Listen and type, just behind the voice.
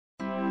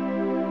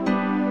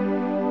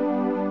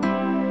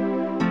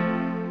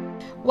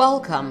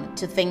Welcome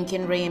to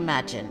Thinking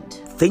Reimagined.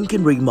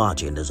 Thinking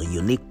Reimagined is a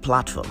unique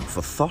platform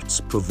for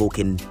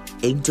thoughts-provoking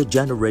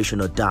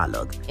intergenerational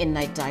dialogue In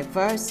a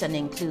diverse and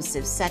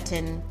inclusive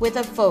setting with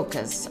a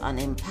focus on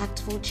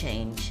impactful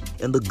change.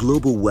 in the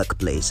global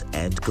workplace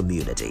and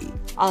community.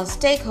 Our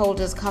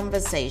stakeholders'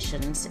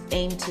 conversations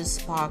aim to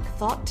spark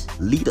thought,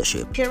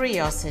 Leadership,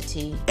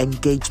 curiosity,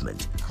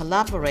 engagement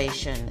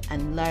collaboration,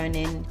 and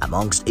learning.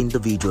 amongst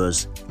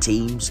individuals,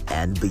 teams,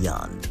 and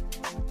beyond.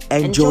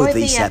 Enjoy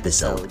this the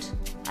episode.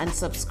 and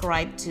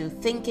subscribe to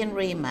Thinking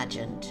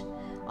Reimagined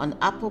on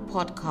Apple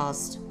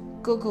Podcast,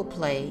 Google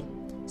Play,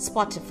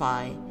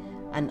 Spotify,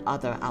 and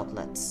other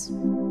outlets.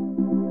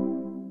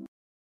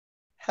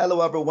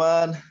 Hello,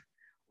 everyone.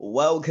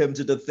 Welcome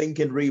to the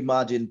Thinking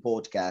Reimagined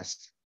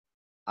podcast.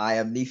 I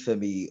am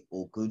Nifemi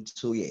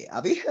Oguntoye.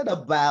 Have you heard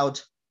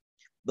about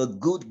the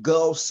good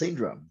girl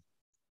syndrome,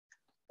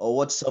 or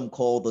what some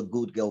call the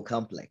good girl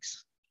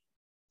complex?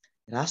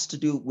 It has to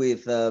do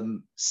with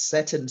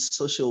certain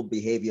social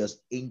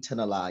behaviors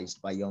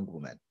internalized by young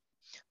women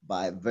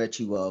by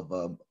virtue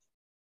of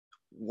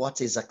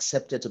what is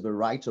accepted to be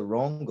right or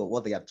wrong, or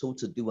what they are told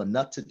to do or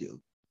not to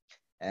do,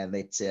 and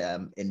its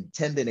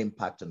intended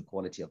impact on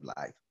quality of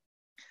life.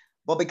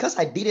 But because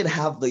I didn't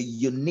have the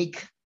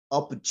unique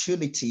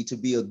opportunity to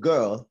be a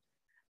girl,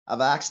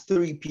 I've asked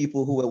three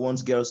people who were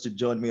once girls to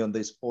join me on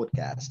this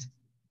podcast,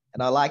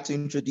 and I'd like to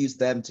introduce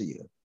them to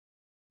you.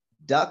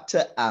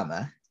 Dr.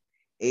 Ama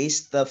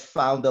is the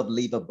founder of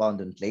Live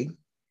Abundantly.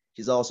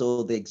 She's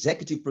also the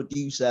executive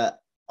producer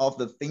of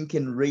the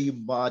Thinking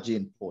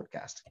Reimagined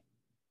podcast.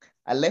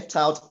 I left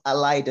out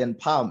Allied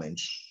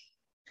Empowerment.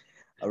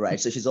 All right,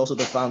 so she's also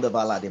the founder of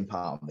Allied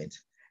Empowerment.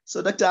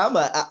 So Dr.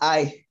 Ama,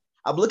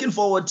 I'm looking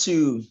forward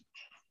to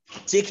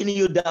taking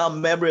you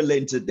down memory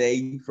lane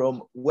today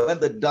from when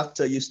the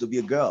doctor used to be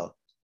a girl.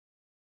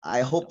 I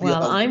hope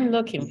I'm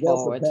looking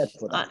forward.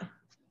 For that.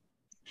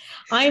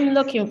 I'm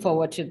looking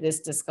forward to this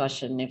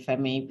discussion, if I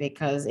may,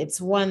 because it's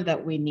one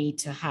that we need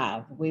to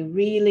have. We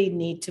really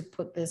need to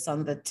put this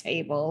on the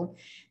table,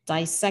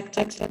 dissect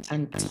it,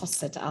 and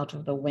toss it out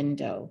of the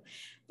window,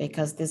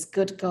 because this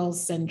good girl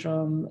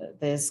syndrome,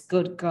 this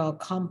good girl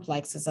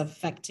complex is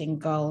affecting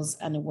girls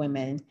and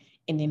women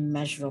in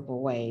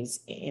immeasurable ways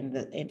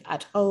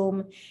at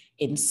home,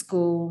 in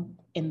school,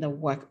 in the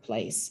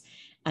workplace.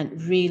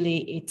 And really,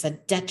 it's a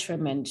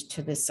detriment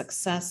to the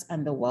success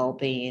and the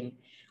well-being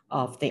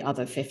of the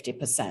other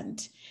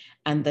 50%.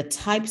 And the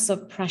types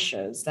of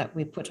pressures that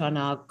we put on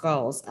our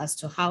girls as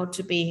to how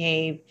to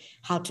behave,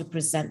 how to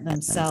present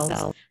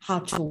themselves, how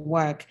to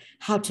work,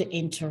 how to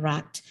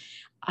interact.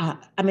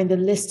 The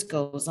list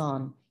goes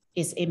on,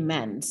 is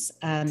immense.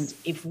 And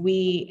if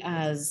we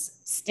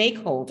as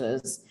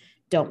stakeholders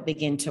don't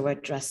begin to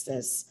address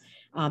this,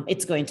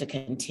 it's going to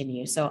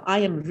continue. So I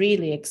am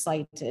really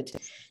excited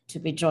to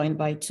be joined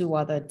by two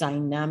other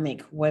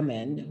dynamic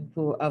women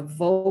who are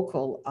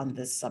vocal on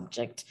this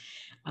subject.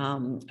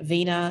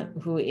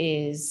 Veena, who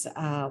is,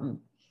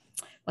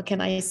 what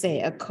can I say,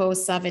 a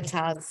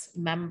co-Savitas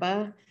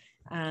member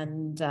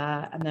and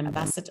an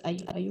ambassador.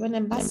 Are you an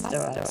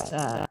ambassador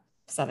at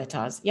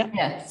Savitas? Yeah.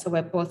 Yes. So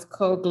we're both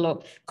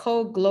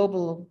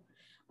co-global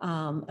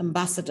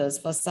ambassadors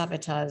for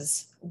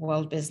Savitas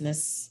World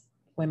Business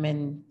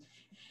Women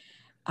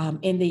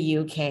in the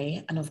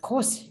UK. And of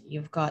course,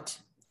 you've got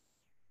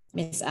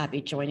Miss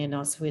Abby joining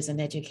us, who is an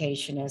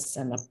educationist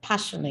and a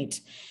passionate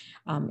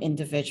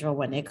individual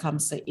when it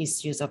comes to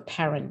issues of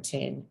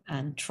parenting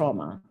and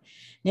trauma.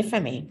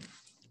 Nifemi,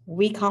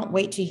 we can't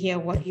wait to hear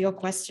what your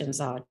questions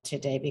are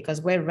today,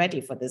 because we're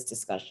ready for this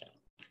discussion,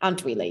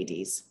 aren't we,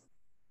 ladies?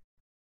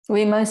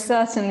 We most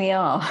certainly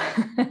are.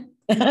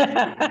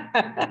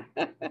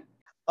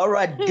 All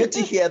right, good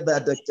to hear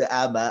that, Dr.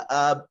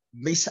 Ama.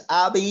 Miss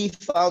Abby,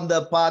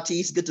 founder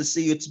parties, good to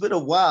see you. It's been a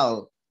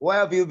while. Where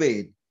have you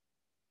been?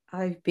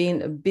 I've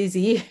been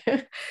busy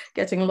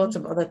getting lots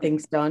of other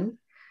things done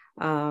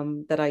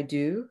that I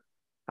do.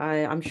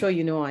 I'm sure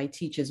you know I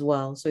teach as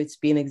well. So it's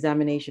been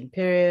examination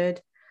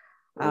period.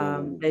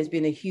 There's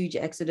been a huge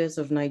exodus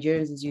of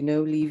Nigerians, as you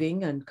know,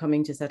 leaving and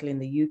coming to settle in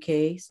the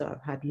UK. So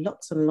I've had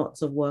lots and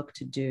lots of work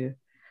to do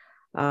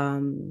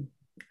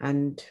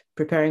and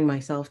preparing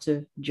myself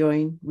to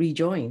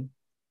rejoin.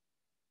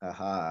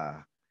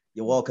 Aha.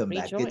 You're welcome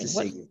back. Good to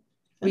see you.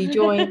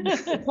 Rejoin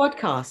the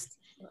podcast,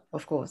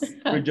 of course.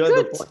 Rejoin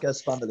the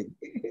podcast family.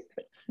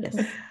 Yes.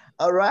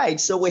 All right.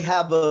 So we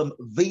have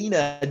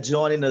Veena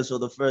joining us for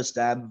the first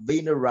time,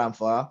 Veena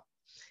Ramphar.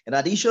 In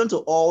addition to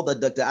all that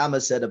Dr. Ama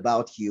said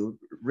about you,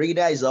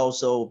 Rita is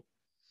also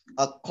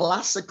a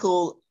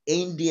classical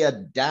India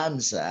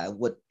dancer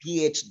with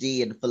PhD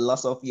in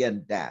philosophy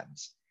and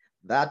dance.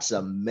 That's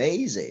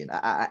amazing.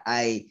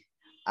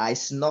 I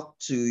snuck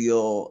to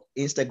your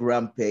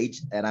Instagram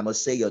page, and I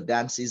must say your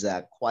dances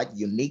are quite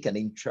unique and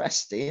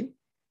interesting.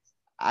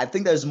 I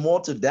think there's more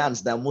to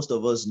dance than most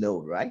of us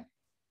know, right?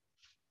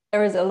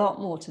 There is a lot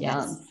more to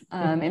dance.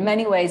 In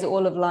many ways,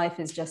 all of life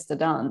is just a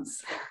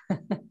dance.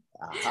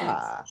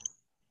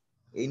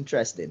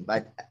 Interesting.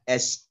 But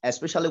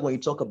especially when you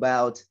talk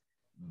about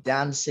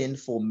dancing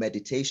for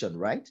meditation,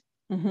 right?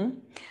 Mm-hmm.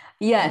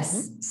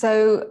 Yes. Mm-hmm.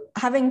 So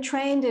having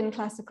trained in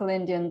classical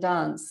Indian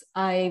dance,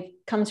 I've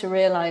come to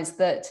realize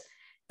that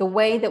the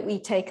way that we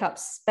take up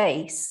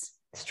space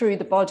through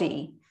the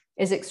body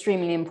is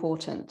extremely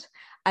important.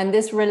 And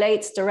this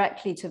relates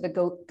directly to the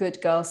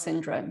good girl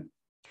syndrome.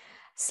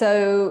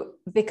 So,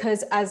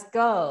 because as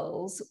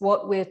girls,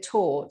 what we're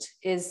taught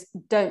is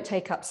don't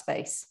take up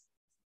space.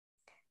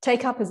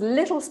 Take up as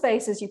little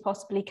space as you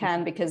possibly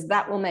can, because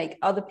that will make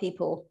other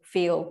people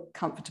feel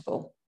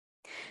comfortable.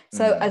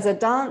 So as a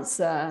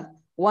dancer,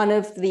 one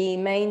of the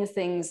main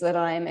things that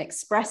I am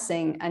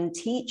expressing and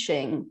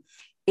teaching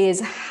is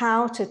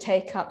how to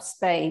take up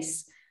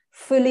space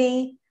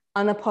fully,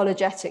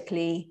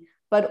 unapologetically,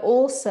 but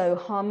also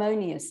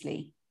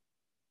harmoniously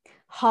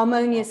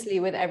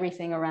with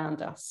everything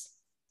around us.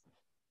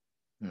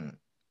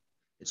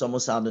 It's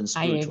almost sounding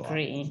spiritual. I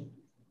agree.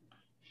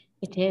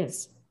 It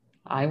is.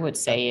 I would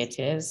say it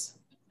is.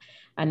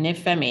 And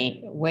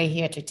Nifemi, we're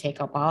here to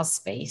take up our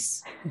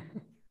space.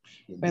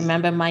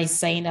 Remember my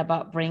saying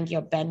about bring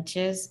your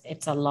benches?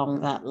 It's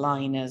along that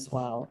line as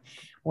well.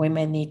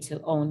 Women need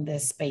to own their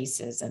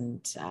spaces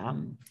and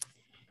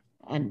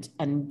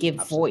give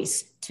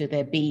voice to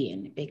their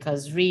being,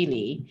 because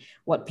really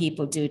what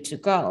people do to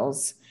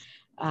girls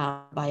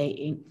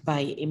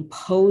by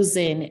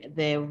imposing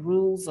their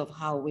rules of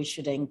how we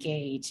should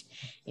engage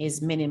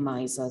is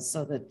minimize us,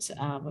 so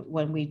that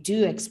when we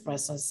do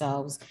express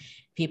ourselves,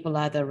 people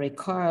either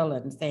recoil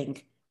and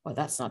think, well,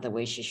 that's not the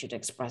way she should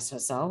express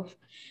herself,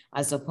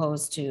 as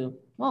opposed to,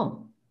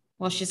 well,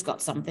 she's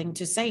got something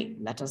to say,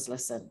 let us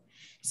listen.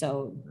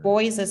 So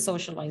boys are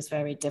socialized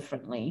very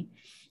differently.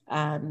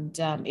 And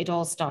it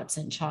all starts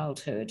in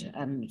childhood.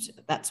 And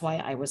that's why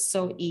I was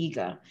so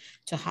eager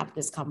to have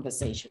this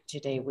conversation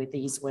today with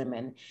these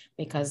women,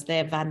 because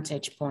their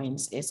vantage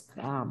points is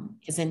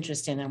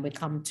interesting. And we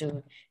come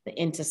to the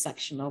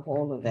intersection of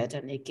all of it.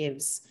 And it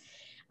gives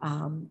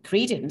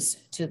credence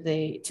to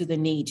the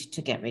need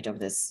to get rid of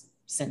this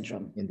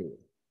syndrome. Indeed.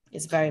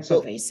 It's very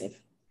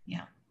pervasive.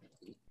 Yeah.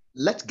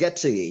 Let's get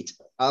to it.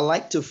 I'd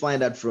like to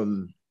find out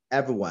from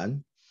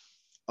everyone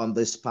on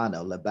this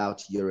panel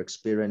about your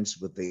experience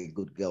with the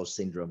good girl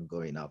syndrome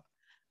growing up.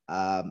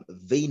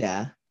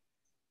 Veena,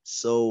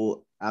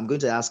 so I'm going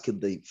to ask you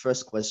the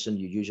first question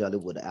you usually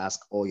would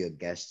ask all your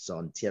guests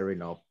on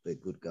tearing up the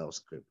good girl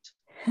script.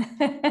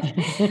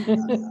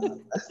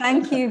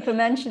 Thank you for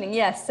mentioning.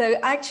 Yes, so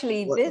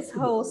actually this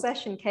whole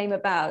session came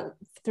about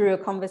through a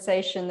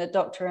conversation that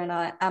Dr.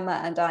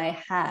 Amma and I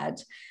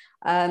had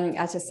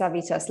at a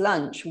Savitas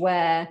lunch,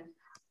 where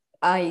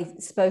I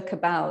spoke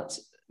about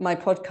my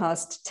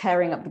podcast,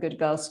 Tearing Up the Good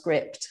Girl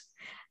Script.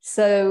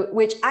 So,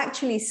 which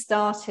actually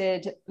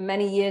started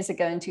many years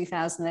ago in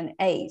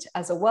 2008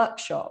 as a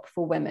workshop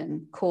for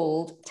women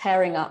called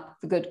Tearing Up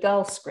the Good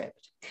Girl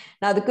Script.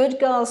 Now, the good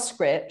girl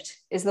script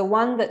is the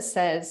one that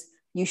says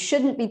you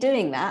shouldn't be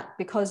doing that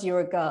because you're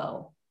a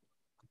girl.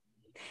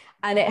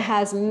 And it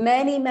has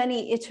many,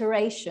 many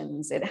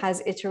iterations. It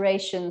has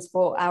iterations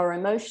for our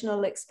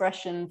emotional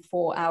expression,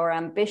 for our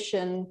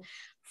ambition,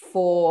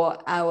 for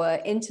our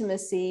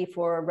intimacy,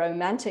 for our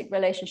romantic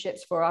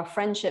relationships, for our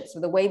friendships,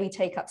 for the way we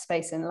take up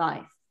space in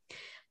life.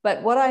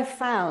 But what I've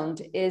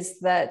found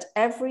is that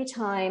every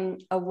time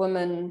a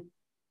woman,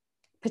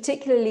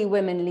 particularly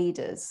women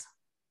leaders,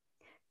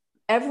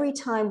 every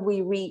time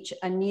we reach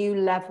a new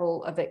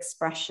level of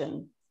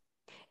expression,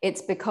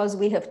 it's because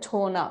we have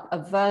torn up a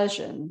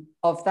version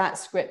of that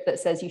script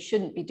that says you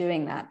shouldn't be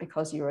doing that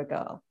because you're a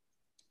girl.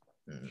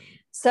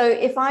 So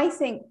if I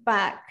think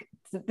back,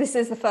 this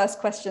is the first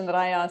question that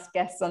I ask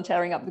guests on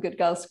Tearing Up the Good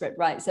Girl Script,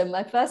 right? So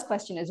my first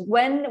question is,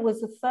 when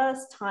was the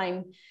first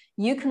time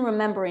you can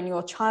remember in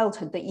your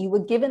childhood that you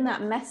were given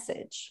that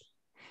message?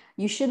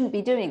 You shouldn't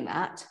be doing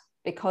that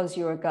because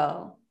you're a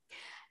girl.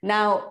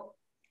 Now,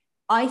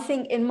 I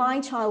think in my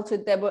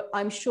childhood,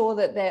 I'm sure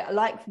that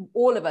like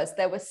all of us,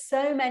 there were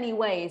so many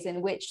ways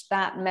in which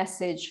that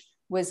message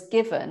was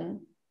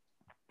given.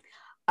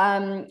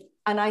 And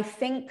I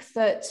think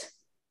that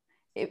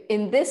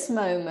in this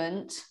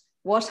moment,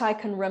 what I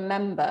can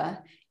remember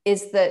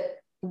is that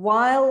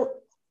while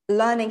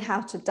learning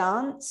how to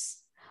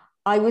dance,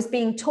 I was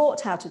being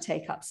taught how to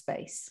take up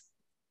space.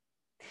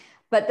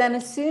 But then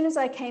as soon as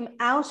I came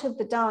out of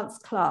the dance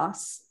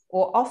class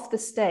or off the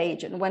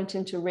stage and went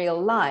into real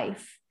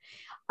life,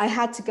 I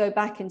had to go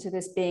back into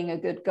this being a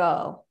good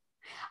girl.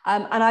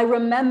 And I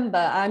remember,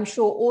 I'm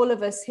sure all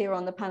of us here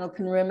on the panel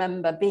can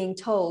remember being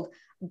told,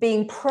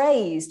 being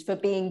praised for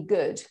being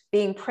good,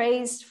 being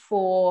praised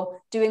for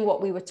doing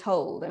what we were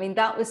told. I mean,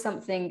 that was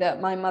something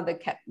that my mother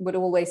would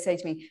always say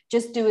to me,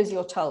 just do as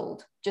you're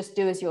told, just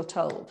do as you're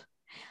told.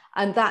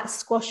 And that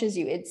squashes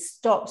you, it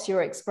stops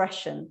your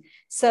expression.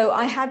 So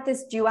I had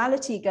this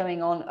duality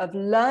going on of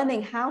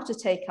learning how to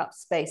take up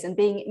space and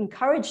being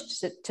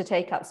encouraged to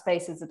take up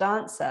space as a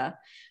dancer,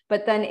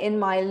 but then in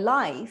my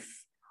life,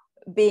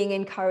 being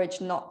encouraged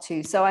not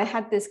to. So I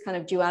had this kind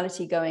of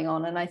duality going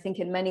on. And I think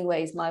in many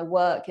ways, my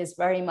work is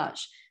very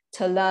much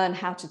to learn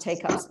how to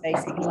take up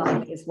space in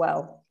life as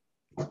well.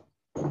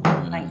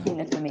 Thank you,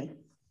 Nifemi.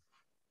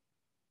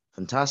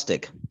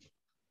 Fantastic.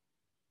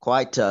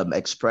 quite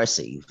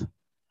expressive.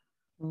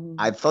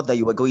 I thought that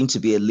you were going to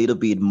be a little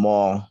bit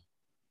more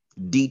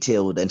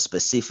detailed and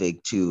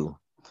specific to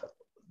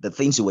the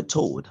things you were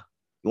told.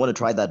 You want to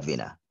try that,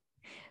 Vina?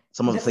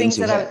 Some of the things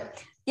you had.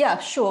 Yeah,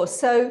 sure.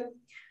 So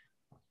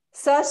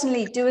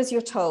certainly do as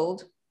you're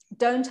told.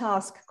 Don't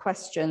ask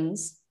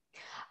questions.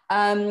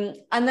 And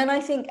then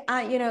I think,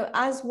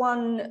 as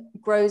one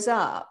grows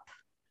up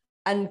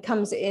and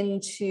comes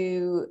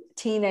into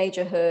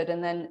teenagerhood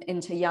and then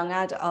into young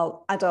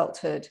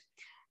adulthood,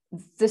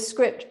 the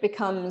script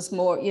becomes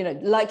more,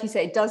 like you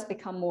say, it does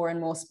become more and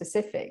more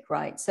specific,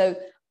 right? So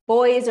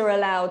boys are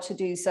allowed to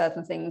do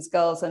certain things,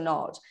 girls are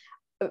not.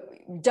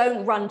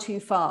 Don't run too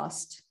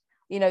fast.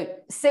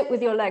 Sit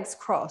with your legs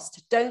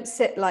crossed. Don't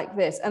sit like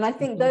this. And I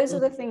think those are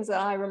the things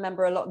that I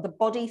remember a lot, the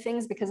body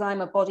things, because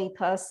I'm a body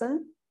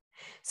person.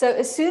 So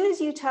as soon as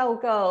you tell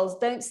girls,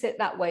 don't sit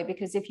that way,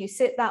 because if you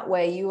sit that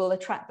way, you will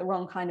attract the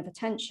wrong kind of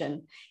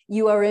attention,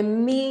 you are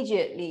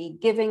immediately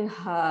giving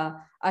her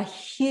a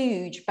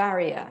huge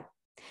barrier.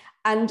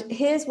 And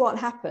here's what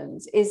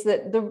happens is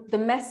that the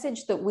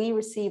message that we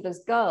receive as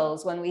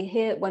girls when we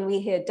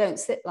hear don't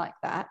sit like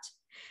that,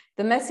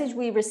 the message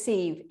we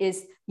receive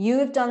is you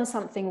have done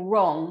something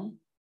wrong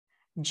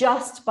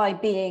just by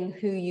being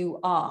who you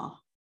are.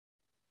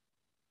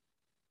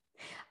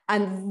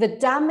 And the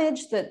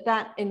damage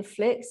that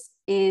inflicts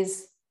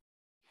is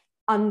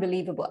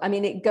unbelievable. I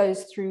mean, it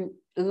goes through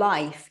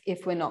life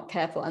if we're not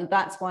careful. And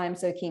that's why I'm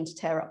so keen to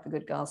tear up the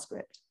Good Girl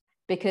script,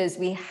 because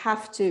we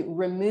have to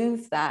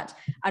remove that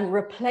and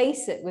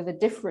replace it with a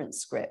different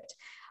script.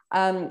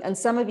 And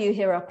some of you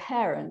here are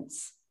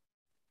parents.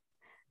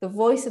 The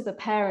voice of the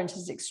parent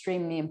is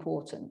extremely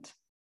important.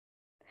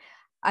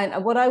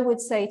 And what I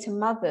would say to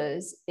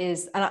mothers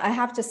is, and I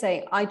have to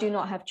say, I do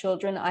not have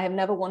children. I have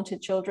never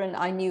wanted children.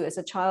 I knew as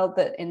a child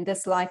that in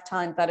this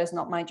lifetime, that is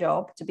not my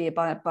job to be a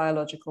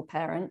biological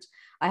parent.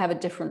 I have a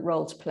different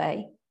role to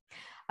play.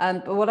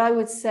 But what I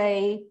would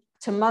say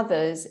to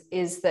mothers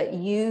is that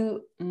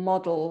you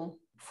model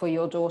for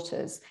your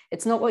daughters.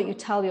 It's not what you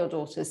tell your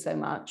daughters so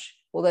much,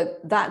 although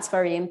that's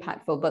very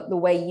impactful, but the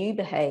way you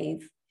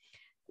behave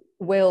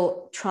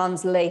will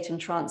translate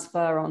and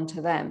transfer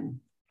onto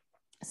them.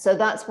 So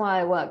that's why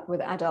I work with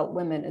adult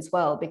women as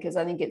well, because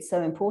I think it's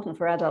so important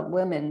for adult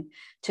women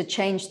to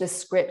change the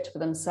script for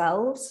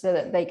themselves so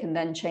that they can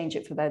then change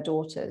it for their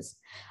daughters.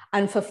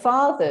 And for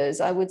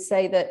fathers, I would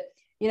say that,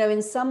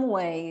 in some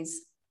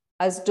ways,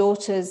 as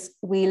daughters,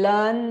 we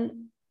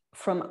learn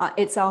from,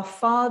 it's our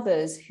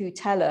fathers who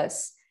tell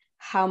us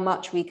how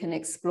much we can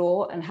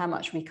explore and how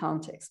much we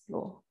can't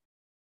explore.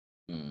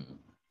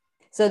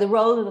 So the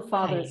role of the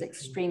father is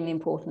extremely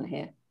important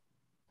here.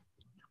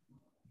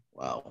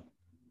 Wow.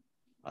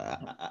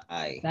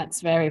 That's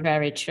very,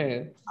 very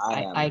true.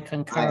 I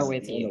concur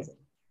with you.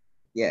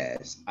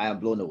 Yes, I am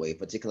blown away,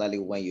 particularly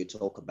when you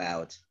talk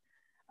about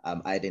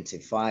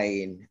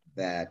identifying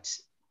that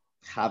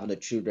having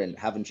children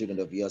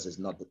of yours is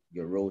not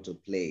your role to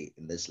play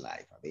in this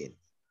life. I mean,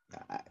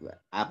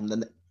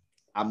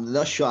 I'm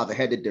not sure I've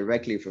heard it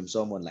directly from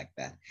someone like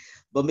that.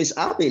 But Miss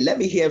Abby, let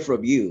me hear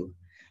from you.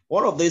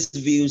 One of these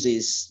views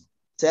is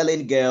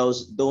telling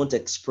girls don't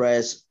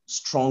express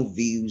strong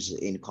views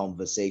in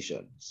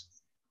conversations.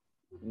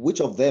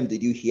 Which of them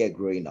did you hear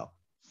growing up?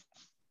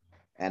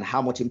 And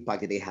how much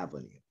impact did they have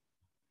on you?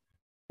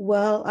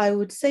 Well, I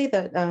would say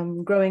that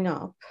growing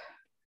up,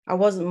 I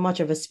wasn't much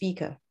of a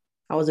speaker.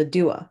 I was a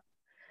doer.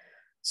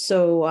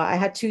 So I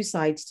had two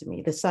sides to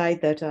me, the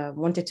side that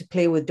wanted to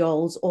play with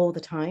dolls all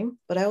the time,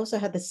 but I also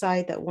had the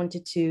side that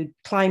wanted to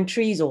climb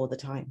trees all the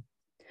time.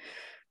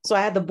 So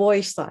I had the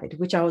boyish side,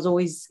 which I was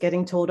always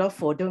getting told off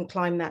for. Don't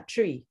climb that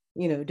tree,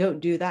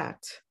 don't do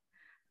that.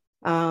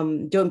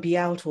 Don't be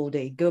out all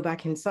day, go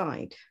back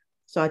inside.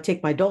 So I'd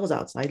take my dolls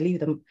outside,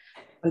 leave them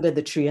under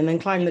the tree and then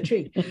climb the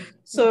tree.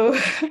 So,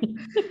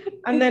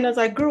 and then as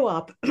I grew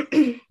up,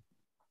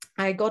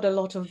 I got a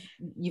lot of,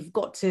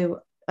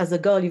 as a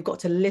girl, you've got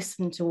to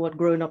listen to what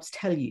grown-ups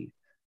tell you.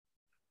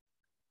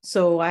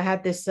 So I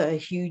had this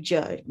huge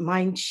I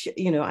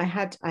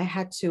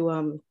had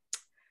to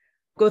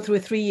go through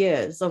 3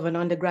 years of an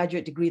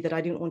undergraduate degree that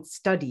I didn't want to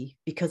study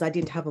because I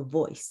didn't have a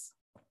voice.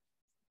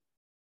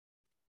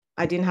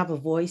 I didn't have a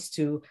voice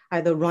to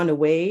either run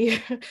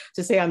away,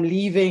 to say I'm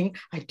leaving,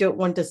 I don't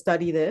want to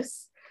study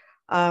this.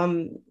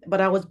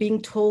 But I was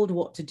being told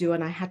what to do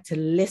and I had to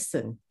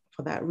listen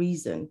for that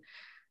reason.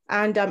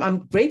 And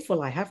I'm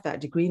grateful I have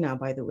that degree now,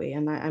 by the way.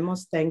 And I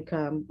must thank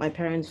my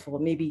parents for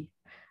maybe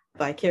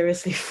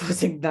vicariously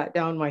forcing that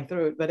down my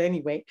throat. But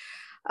anyway,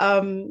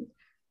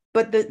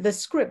 but the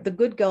script, the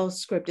Good Girl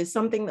script, is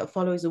something that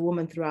follows a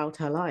woman throughout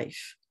her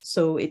life.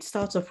 So it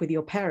starts off with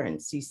your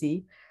parents, you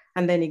see,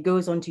 and then it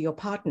goes on to your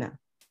partner,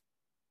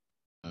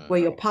 where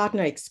your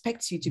partner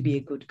expects you to be a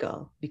good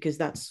girl because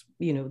that's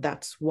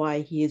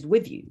why he is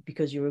with you,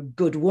 because you're a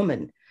good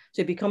woman.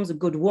 So it becomes a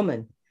good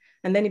woman.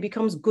 And then it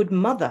becomes good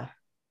mother.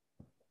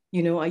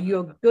 Are you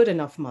a good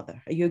enough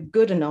mother? Are you a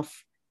good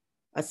enough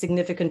a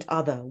significant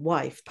other,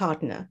 wife,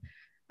 partner?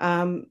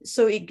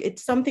 So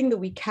it's something that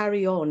we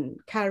carry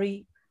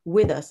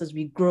with us as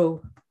we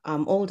grow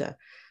older.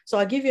 So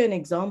I'll give you an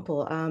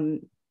example.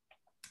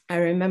 I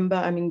remember,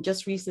 I mean,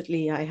 just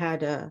recently I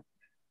had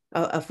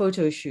a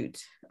photo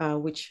shoot,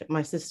 which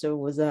my sister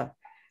was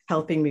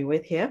helping me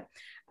with here.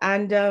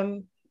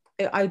 And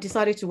I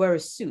decided to wear a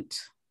suit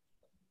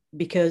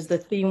because the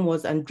theme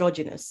was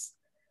androgynous.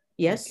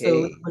 Yes, okay.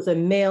 So it was a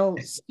male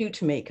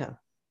suit maker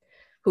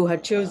who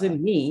had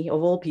chosen me,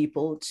 of all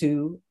people,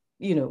 to,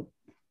 you know,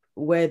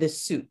 wear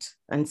this suit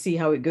and see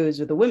how it goes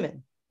with the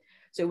women.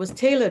 So it was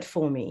tailored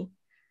for me.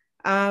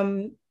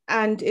 And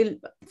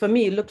for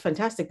me, it looked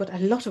fantastic, but a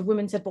lot of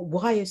women said, but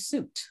why a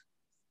suit?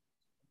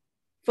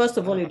 First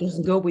of all, it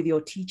doesn't go with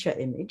your teacher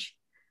image.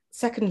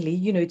 Secondly,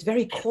 you know, it's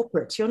very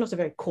corporate. You're not a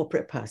very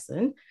corporate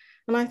person.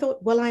 And I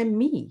thought, well, I'm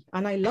me,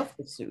 and I love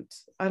the suit,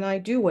 and I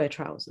do wear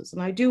trousers,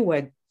 and I do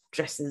wear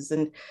dresses.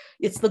 And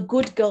it's the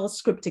good girl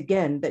script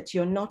again, that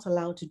you're not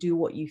allowed to do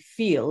what you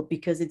feel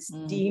because it's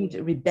deemed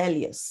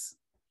rebellious.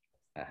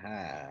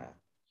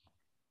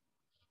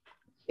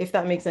 If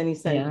that makes any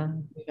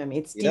sense. Yeah. I mean,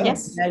 it's deemed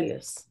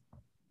rebellious.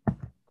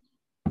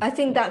 I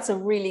think that's a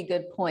really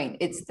good point.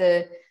 It's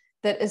that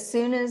as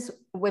soon as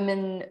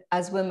women,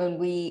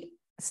 we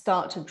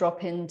start to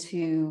drop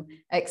into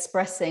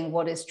expressing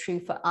what is true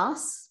for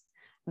us,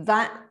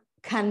 that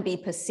can be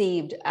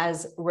perceived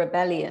as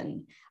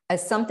rebellion,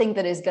 as something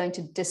that is going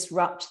to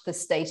disrupt the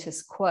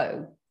status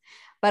quo.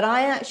 But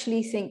I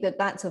actually think that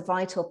that's a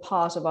vital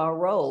part of our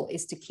role,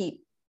 is to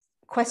keep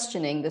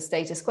questioning the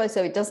status quo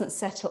so it doesn't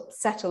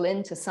settle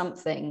into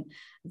something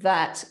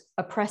that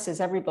oppresses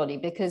everybody.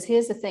 Because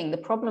here's the thing, the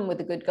problem with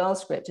the good girl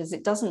script is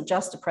it doesn't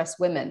just oppress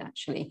women,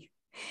 actually.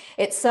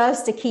 It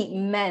serves to keep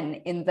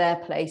men in their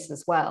place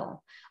as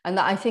well. And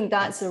I think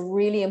that's a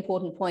really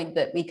important point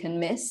that we can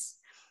miss,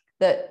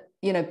 that,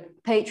 you know,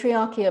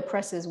 patriarchy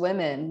oppresses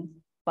women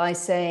by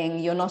saying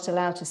you're not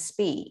allowed to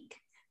speak,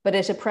 but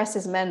it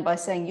oppresses men by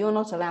saying you're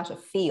not allowed to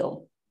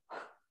feel.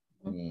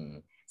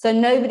 So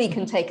nobody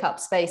can take up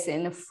space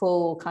in a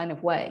full kind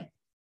of way.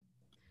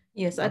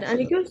 Yes, and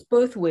it goes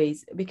both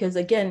ways, because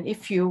again,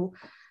 if you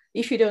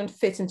don't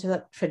fit into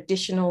that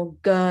traditional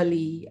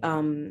girly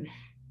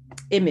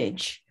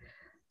image,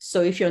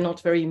 so if you're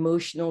not very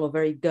emotional or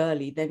very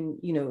girly, then,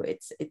 you know,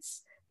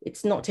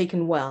 it's not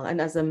taken well. And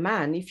as a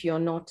man, if you're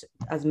not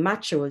as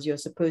macho as you're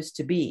supposed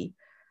to be,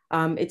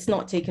 it's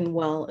not taken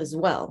well as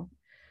well.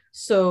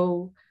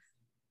 So,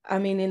 I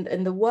mean,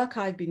 in the work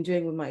I've been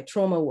doing with my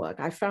trauma work,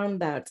 I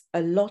found that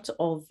a lot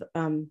of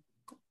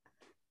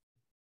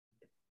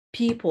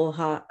people,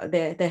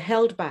 they're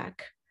held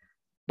back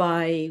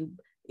by,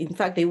 in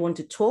fact, they want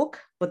to talk,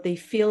 but they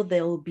feel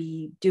they'll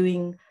be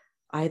doing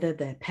either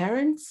their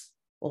parents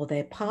or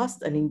their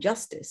past an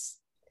injustice.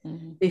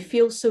 They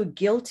feel so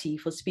guilty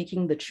for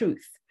speaking the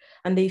truth,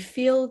 and they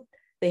feel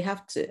they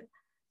have to,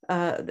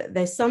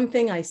 there's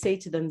something I say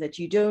to them, that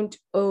you don't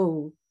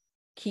owe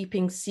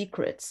keeping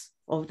secrets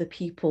of the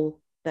people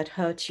that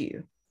hurt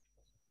you.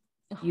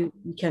 You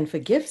can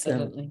forgive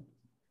them,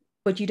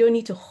 but you don't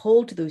need to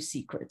hold those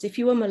secrets. If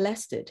you were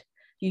molested,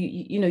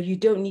 you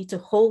don't need to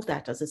hold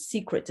that as a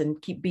secret and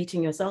keep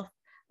beating yourself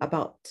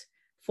about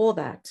for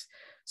that.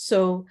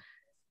 So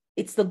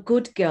it's the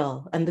good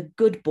girl and the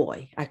good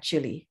boy,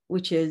 actually,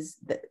 which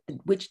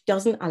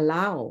doesn't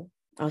allow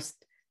us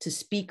to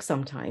speak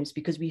sometimes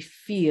because we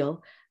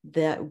feel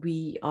that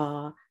we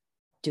are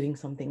doing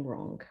something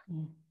wrong.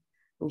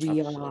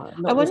 We are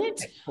not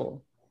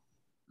respectful.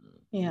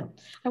 Yeah,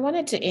 I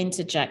wanted to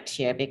interject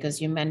here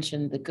because you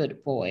mentioned the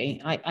good boy.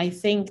 I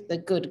think the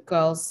good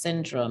girl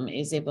syndrome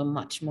is even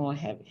much more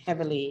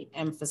heavily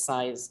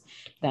emphasized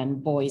than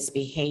boys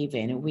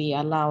behaving. We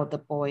allow the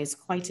boys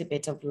quite a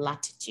bit of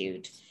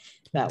latitude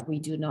that we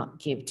do not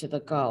give to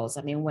the girls.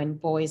 I mean, when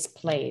boys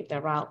play,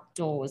 they're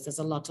outdoors, there's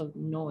a lot of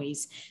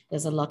noise,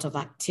 there's a lot of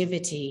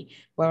activity,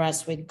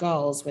 whereas with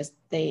girls,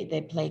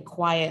 they play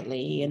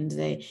quietly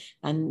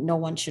and no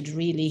one should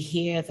really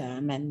hear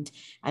them, and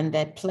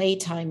their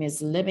playtime is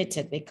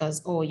limited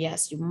because, oh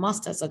yes, you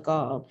must as a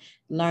girl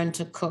learn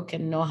to cook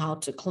and know how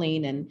to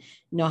clean and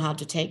know how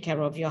to take care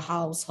of your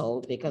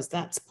household, because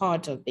that's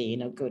part of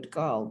being a good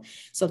girl.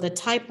 So the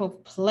type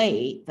of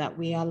play that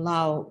we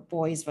allow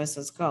boys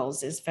versus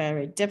girls is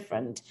very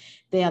different.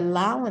 The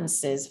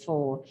allowances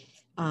for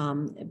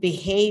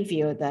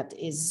behavior that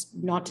is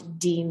not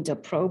deemed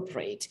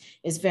appropriate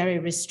is very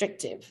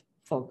restrictive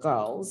for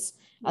girls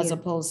as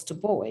opposed to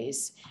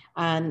boys.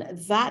 And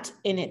that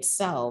in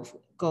itself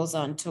goes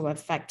on to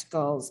affect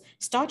girls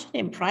starting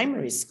in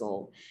primary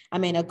school. I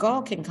mean, a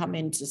girl can come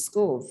into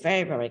school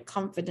very, very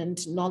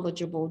confident,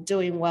 knowledgeable,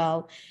 doing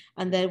well.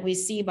 And then we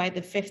see by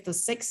the 5th or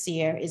 6th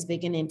year is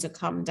beginning to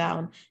come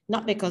down,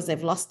 not because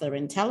they've lost their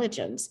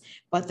intelligence,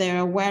 but they're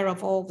aware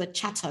of all the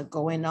chatter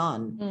going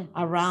on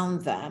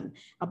around them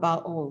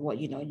about, oh, well,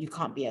 you know, you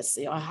can't be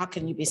or how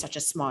can you be such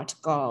a smart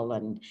girl?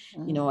 And,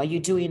 you know, are you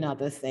doing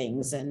other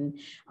things? And,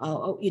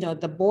 you know,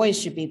 the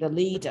boys should be the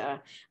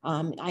leader.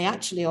 I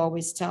actually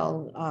always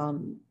tell,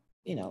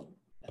 you know,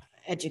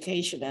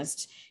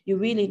 educationist, you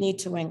really need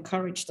to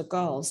encourage the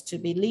girls to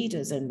be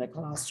leaders in the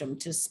classroom,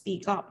 to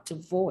speak up, to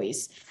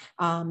voice,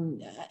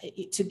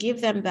 to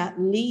give them that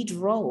lead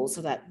role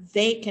so that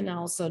they can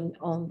also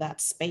own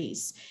that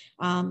space.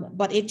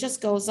 But it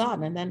just goes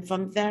on. And then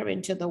from there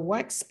into the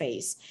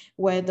workspace,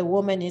 where the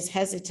woman is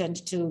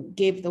hesitant to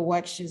give the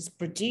work she's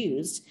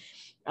produced,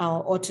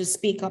 or to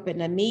speak up in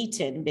a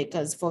meeting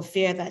because for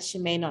fear that she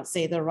may not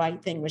say the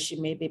right thing, or she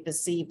may be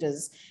perceived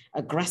as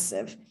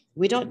aggressive.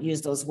 We don't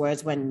use those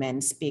words when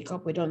men speak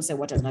up. We don't say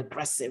what an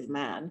aggressive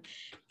man.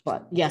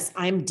 But yes,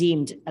 I'm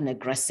deemed an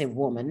aggressive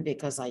woman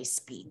because I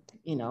speak,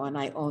 and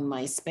I own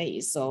my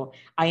space. So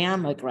I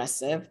am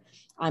aggressive.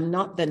 I'm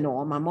not the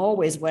norm. I'm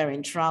always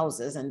wearing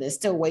trousers, and they're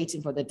still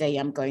waiting for the day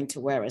I'm going to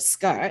wear a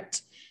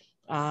skirt.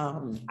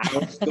 But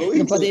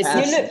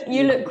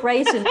you look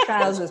great in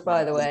trousers,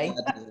 by the way.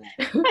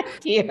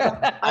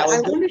 Yeah.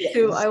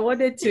 I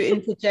wanted to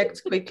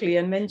interject quickly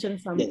and mention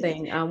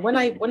something. When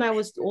I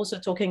was also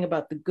talking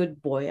about the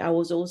good boy, I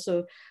was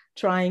also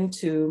trying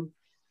to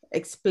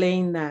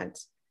explain that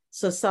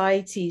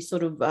society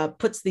sort of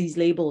puts these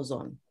labels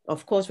on.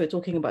 Of course, we're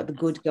talking about the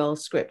good girl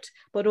script,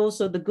 but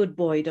also the good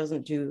boy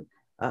doesn't do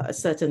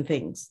certain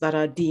things that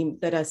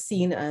are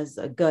seen as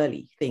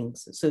girly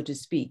things, so to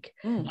speak.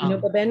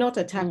 But they're not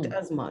attacked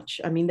as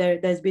much. I mean,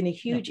 there's been a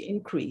huge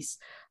increase.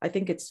 I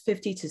think it's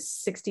 50 to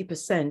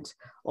 60%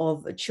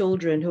 of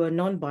children who are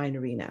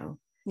non-binary now,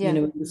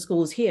 in the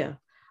schools here,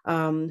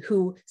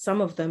 who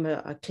some of them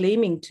are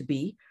claiming to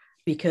be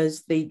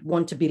because they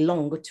want to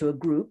belong to a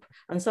group,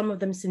 and some of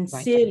them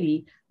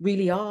sincerely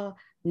really are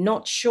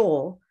not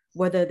sure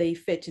whether they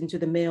fit into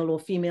the male or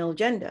female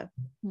gender.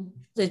 So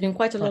there's been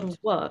quite a lot of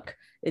work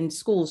in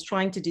schools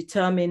trying to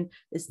determine,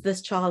 is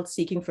this child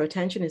seeking for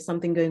attention? Is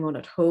something going on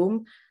at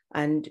home?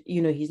 And,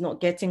 he's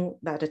not getting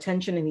that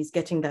attention and he's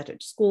getting that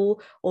at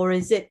school? Or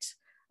is it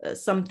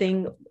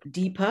something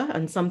deeper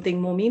and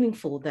something more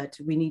meaningful that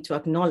we need to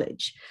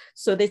acknowledge?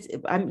 So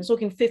I'm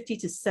talking 50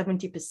 to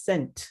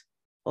 70%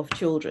 of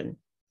children,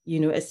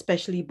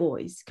 especially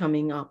boys,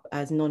 coming up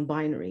as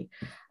non-binary.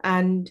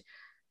 And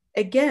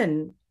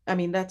again, I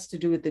mean, that's to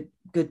do with the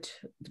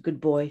good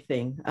boy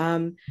thing.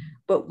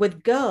 But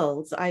with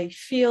girls, I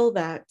feel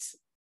that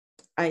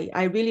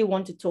I really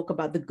want to talk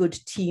about the good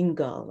teen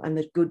girl and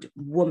the good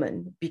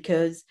woman,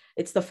 because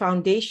it's the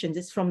foundations,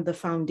 it's from the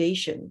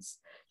foundations,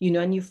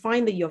 and you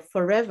find that you're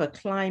forever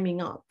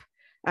climbing up.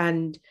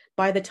 And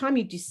by the time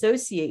you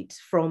dissociate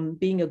from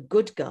being a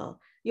good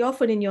girl, you're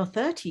often in your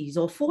 30s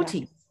or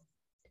 40s. Yeah.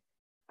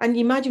 And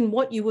imagine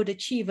what you would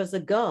achieve as a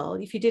girl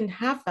if you didn't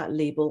have that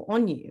label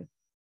on you.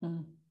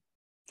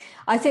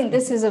 I think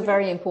this is a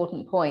very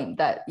important point,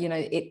 that,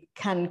 it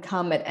can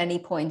come at any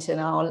point in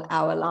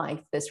our life,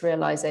 this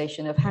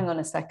realization of, hang on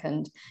a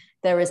second,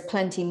 there is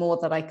plenty more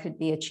that I could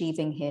be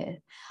achieving here.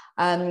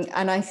 And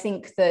I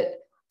think that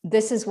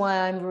this is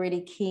why I'm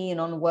really keen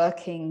on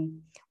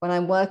when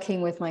I'm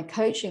working with my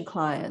coaching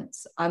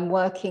clients, I'm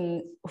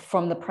working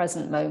from the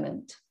present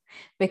moment,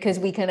 because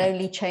we can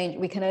only change,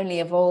 we can only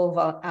evolve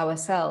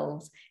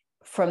ourselves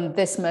from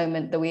this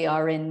moment that we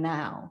are in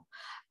now.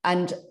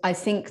 And I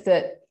think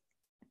that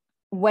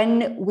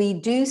when we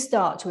do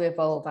start to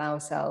evolve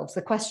ourselves,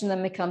 the question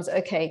then becomes,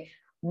 okay,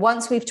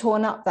 once we've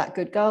torn up that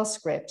good girl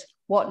script,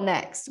 what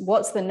next?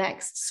 What's the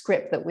next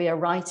script that we are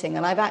writing?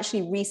 And I've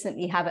actually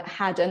recently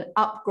had an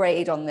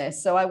upgrade on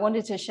this. So I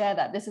wanted to share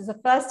that. This is the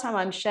first time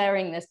I'm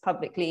sharing this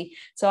publicly.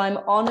 So I'm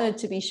honored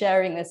to be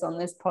sharing this on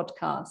this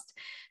podcast.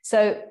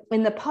 So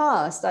in the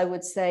past, I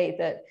would say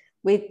that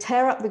we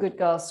tear up the good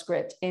girl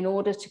script in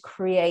order to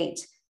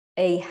create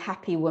a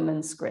happy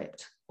woman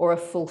script, or a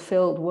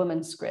fulfilled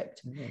woman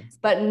script.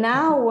 But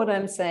now what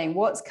I'm saying,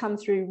 what's come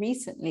through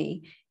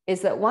recently,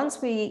 is that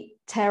once we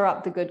tear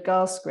up the good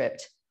girl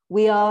script,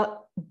 we are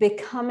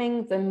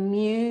becoming the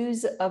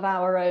muse of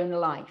our own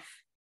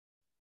life.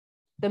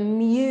 The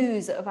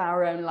muse of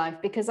our own life,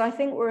 because I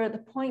think we're at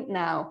the point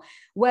now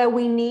where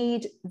we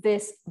need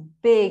this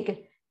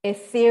big,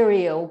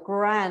 ethereal,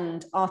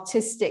 grand,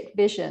 artistic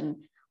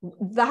vision.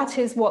 That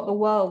is what the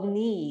world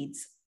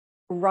needs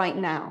right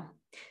now.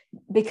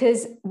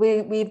 Because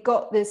we've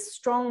got this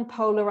strong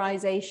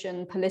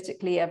polarization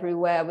politically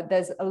everywhere, but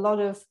there's a lot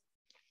of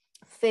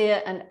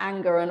fear and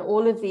anger and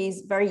all of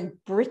these very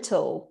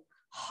brittle,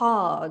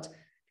 hard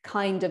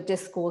kind of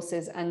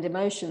discourses and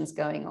emotions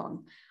going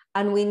on.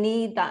 And we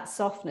need that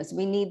softness.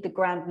 We need the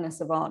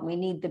grandness of art. We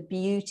need the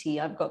beauty.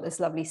 I've got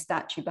this lovely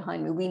statue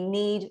behind me. We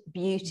need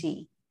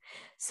beauty.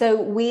 So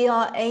we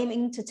are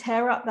aiming to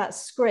tear up that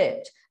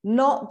script,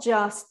 not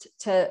just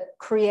to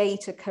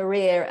create a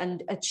career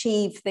and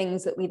achieve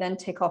things that we then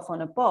tick off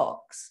on a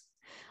box.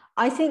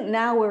 I think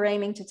now we're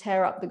aiming to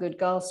tear up the good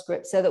girl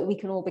script so that we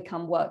can all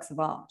become works of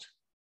art.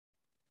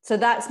 So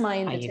that's my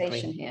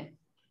invitation here.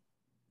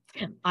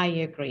 I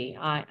agree.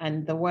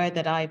 And the word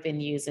that I've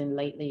been using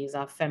lately is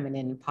our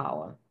feminine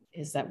power,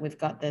 is that we've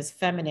got this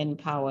feminine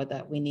power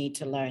that we need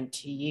to learn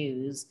to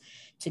use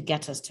to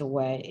get us to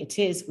where it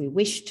is we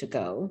wish to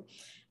go.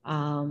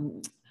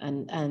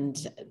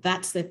 And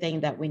that's the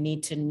thing that we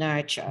need to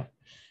nurture.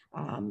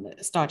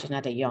 starting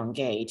at a young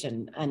age,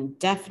 and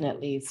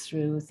definitely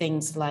through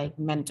things like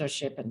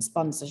mentorship and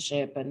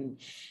sponsorship and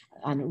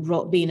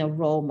being a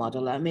role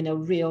model. I mean, a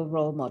real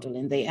role model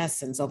in the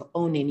essence of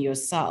owning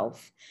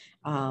yourself.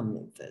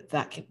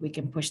 We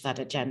can push that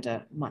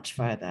agenda much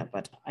further.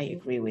 But I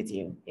agree with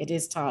you. It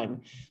is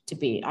time to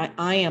be.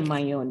 I am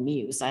my own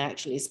muse. I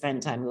actually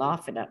spend time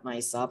laughing at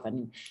myself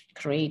and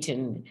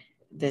creating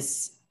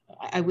this.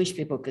 I wish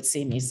people could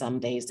see me some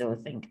days. They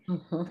would think,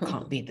 I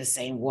can't be the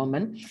same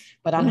woman.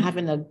 But I'm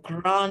having a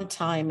grand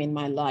time in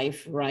my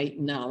life right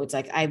now. It's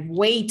like I've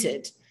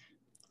waited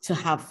to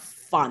have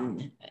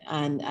fun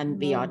and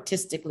be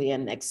artistically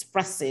and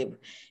expressive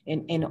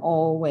in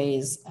all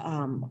ways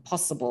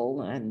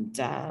possible. And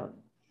I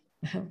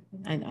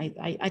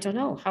don't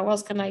know, how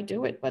else can I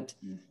do it but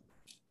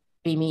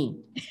be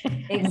me?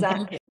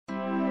 Exactly.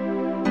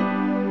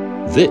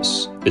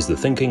 This is the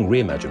Thinking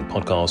Reimagined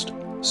podcast,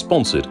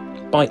 sponsored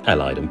by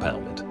Allied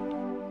Empowerment.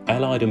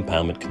 Allied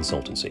Empowerment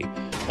Consultancy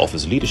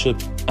offers leadership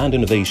and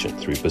innovation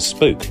through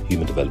bespoke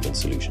human development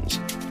solutions,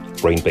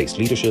 brain-based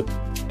leadership,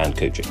 and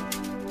coaching.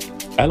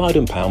 Allied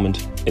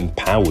Empowerment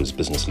empowers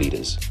business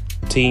leaders,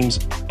 teams,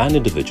 and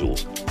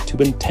individuals to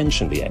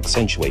intentionally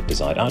accentuate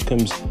desired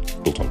outcomes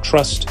built on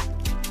trust,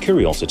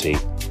 curiosity,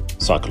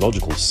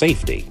 psychological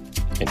safety,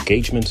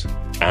 engagement,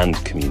 and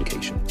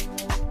communication.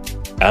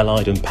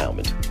 Allied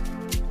Empowerment,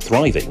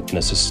 thriving in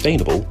a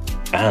sustainable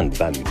and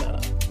valued manner.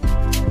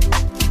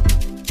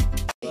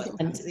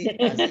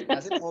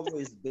 Has it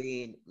always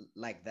been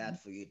like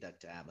that for you,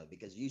 Dr. Amma?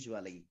 Because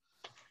usually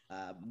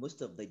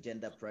most of the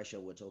gender pressure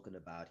we're talking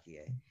about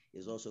here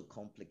is also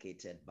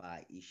complicated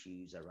by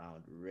issues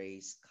around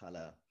race,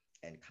 color,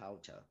 and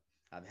culture.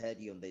 I've heard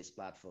you on this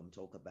platform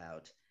talk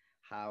about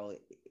how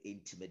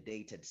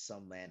intimidated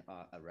some men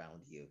are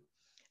around you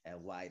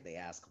and why they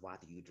ask, why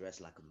do you dress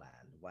like a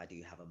man? Why do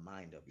you have a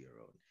mind of your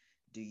own?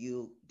 Did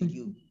you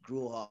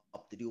grow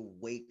up? Did you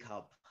wake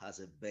up as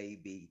a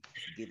baby,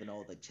 given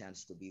all the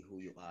chance to be who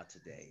you are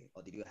today?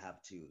 Or did you have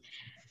to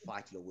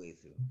fight your way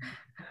through?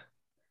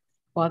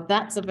 Well,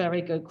 that's a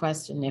very good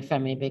question,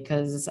 Ifemi,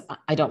 because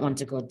I don't want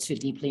to go too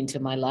deeply into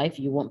my life.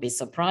 You won't be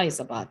surprised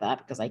about that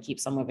because I keep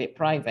some of it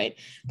private.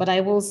 But I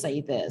will say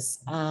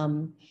this.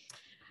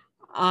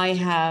 I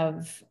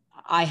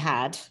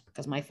had,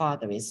 because my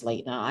father is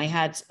late now, I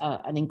had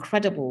an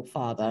incredible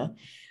father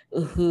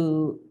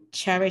who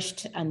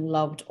cherished and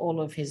loved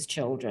all of his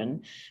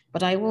children.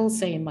 But I will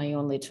say in my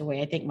own little way,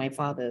 I think my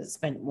father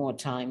spent more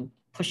time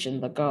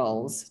pushing the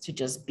girls to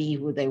just be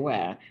who they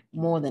were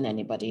more than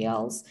anybody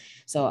else.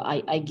 So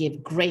I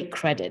give great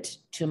credit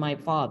to my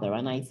father.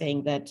 And I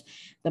think that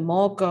the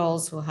more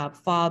girls who have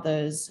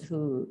fathers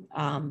who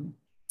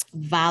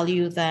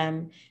value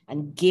them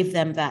and give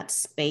them that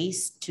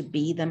space to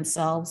be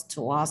themselves,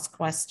 to ask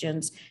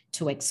questions,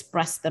 to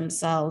express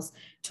themselves,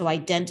 to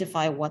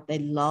identify what they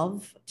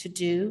love to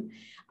do,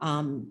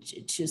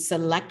 to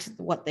select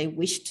what they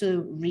wish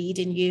to read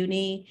in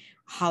uni,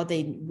 how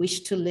they wish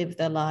to live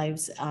their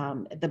lives,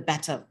 the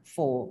better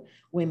for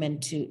women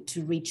to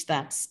reach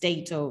that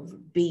state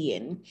of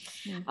being.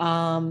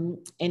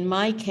 In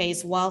my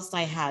case, whilst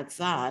I had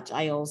that,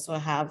 I also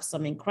have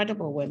some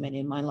incredible women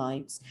in my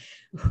lives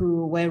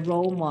who were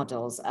role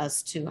models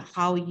as to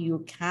how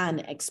you can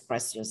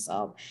express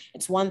yourself.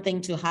 It's one thing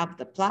to have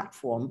the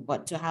platform,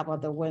 but to have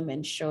other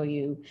women show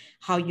you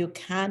how you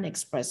can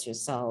express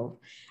yourself,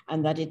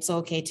 and that it's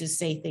okay to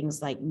say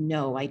things like,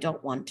 no, I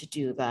don't want to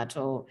do that,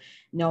 or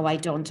no, I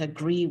don't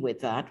agree with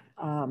that,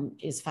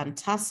 is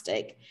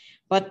fantastic.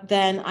 But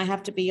then I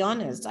have to be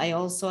honest, I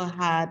also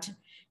had,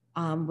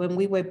 when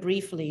we were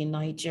briefly in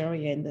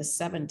Nigeria in the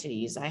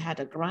 70s, I had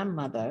a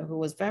grandmother who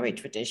was very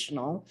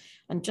traditional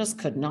and just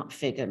could not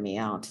figure me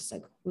out. It's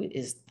like, who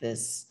is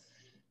this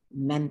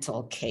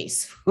mental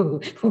case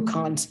who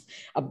can't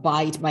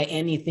abide by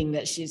anything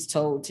that she's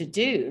told to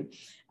do?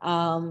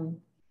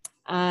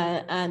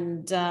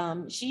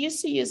 She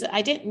used to use it.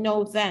 I didn't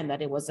know then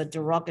that it was a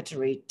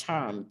derogatory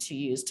term to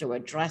use to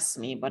address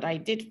me, but I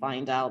did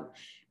find out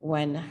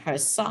when her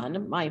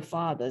son, my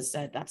father,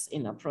 said that's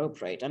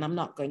inappropriate, and I'm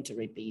not going to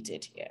repeat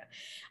it here.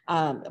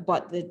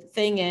 But the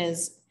thing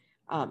is,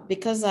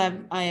 because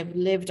I have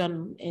lived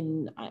I'm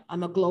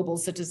a global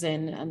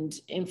citizen and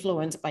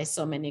influenced by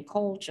so many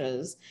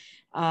cultures,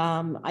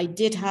 I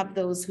did have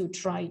those who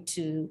tried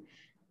to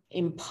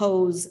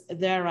impose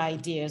their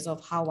ideas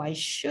of how I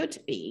should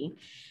be.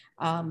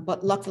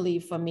 But luckily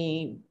for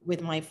me,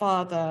 with my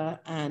father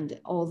and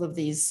all of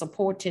these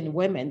supporting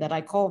women that I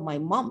call my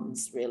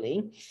moms,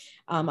 really,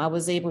 I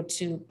was able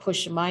to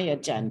push my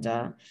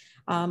agenda.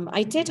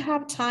 I did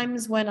have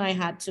times when I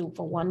had to,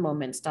 for one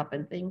moment, stop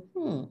and think,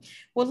 will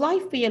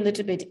life be a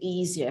little bit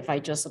easier if I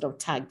just sort of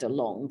tagged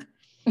along?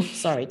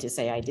 Sorry to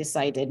say, I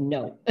decided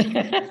no,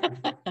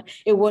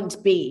 it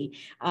won't be.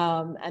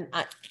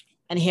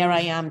 And here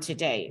I am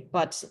today.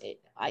 But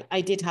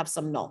I did have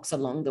some knocks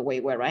along the way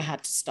where I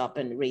had to stop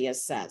and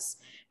reassess.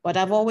 But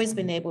I've always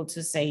been able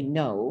to say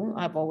no.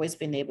 I've always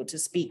been able to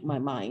speak my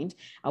mind.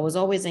 I was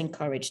always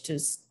encouraged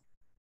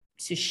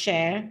to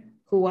share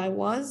who I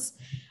was.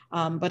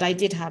 But I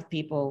did have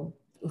people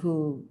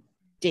who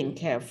didn't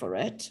care for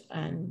it,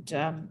 and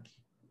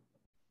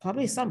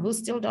probably some who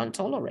still don't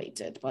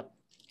tolerate it. But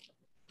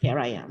here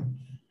I am,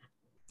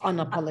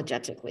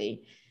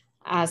 unapologetically,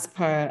 as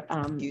per,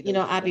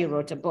 Abby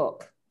wrote a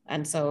book.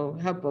 And so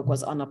her book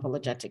was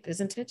unapologetic,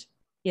 isn't it?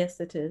 Yes,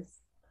 it is.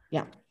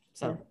 Yeah.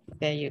 So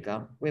there you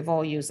go. We've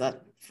all used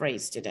that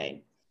phrase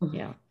today.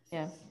 Yeah.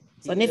 Yeah.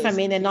 So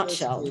Nifemi, in a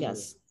nutshell,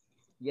 yes.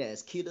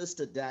 Yes, kudos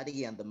to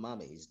Daddy and the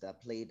mummies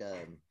that played a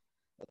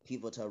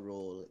pivotal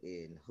role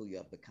in who you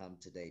have become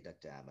today,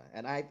 Dr. Amma.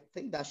 And I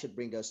think that should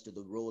bring us to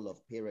the role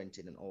of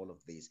parenting in all of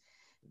this.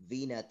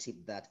 Vina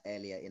tipped that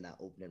earlier in our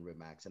opening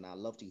remarks, and I'd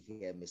love to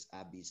hear Miss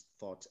Abby's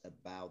thoughts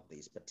about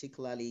this,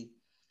 particularly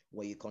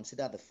when you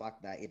consider the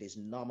fact that it is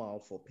normal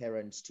for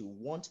parents to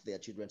want their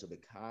children to be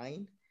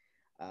kind.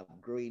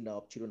 Growing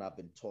up, children have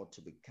been taught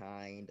to be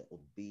kind,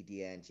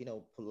 obedient,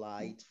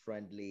 polite,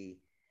 friendly,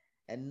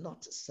 and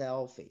not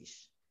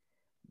selfish.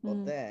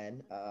 But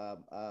then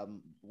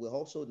we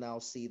also now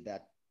see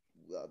that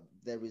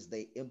there is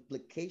the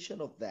implication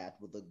of that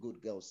with the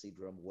good girl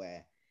syndrome,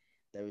 where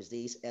there is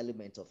this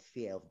element of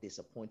fear of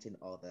disappointing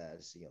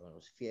others,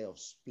 fear of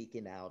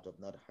speaking out, of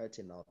not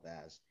hurting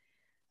others,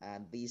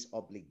 and this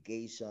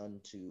obligation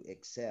to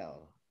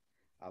excel,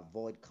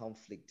 avoid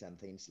conflict and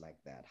things like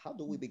that. How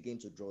do we begin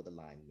to draw the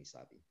line, Ms.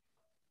 Abby?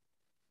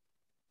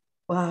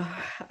 Well,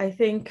 I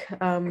think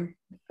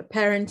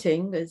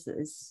parenting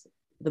is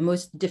the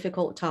most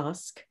difficult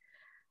task.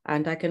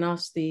 And I can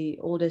ask the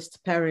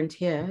oldest parent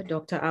here,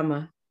 Dr.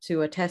 Amma,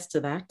 to attest to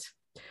that.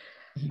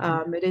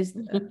 It is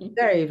a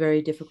very,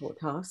 very difficult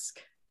task.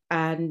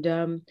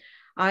 And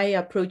I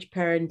approach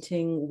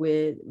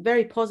parenting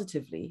very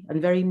positively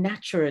and very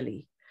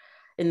naturally,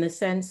 in the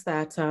sense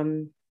that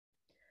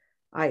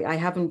I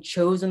haven't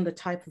chosen the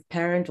type of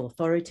parent,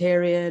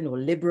 authoritarian or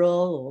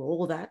liberal or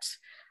all that.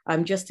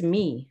 I'm just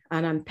me,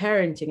 and I'm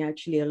parenting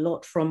actually a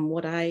lot from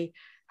what I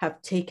have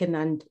taken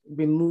and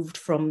removed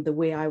from the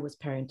way I was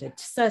parented.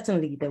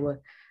 Certainly, there were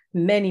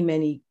many,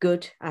 many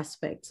good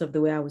aspects of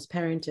the way I was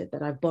parented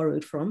that I've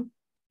borrowed from.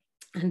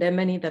 And there are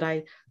many that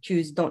I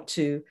choose not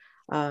to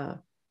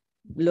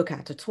look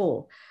at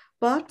all.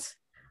 But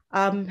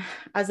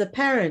as a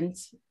parent,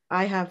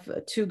 I have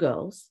two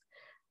girls,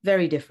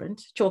 very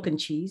different, chalk and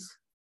cheese,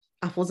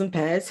 apples and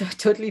pears,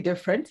 totally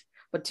different,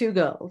 but two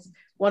girls,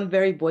 one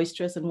very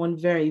boisterous and one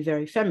very,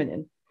 very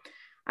feminine.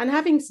 And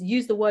having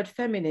used the word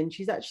feminine,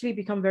 she's actually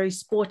become very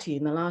sporty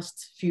in the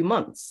last few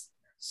months.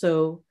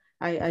 So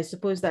I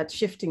suppose that's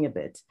shifting a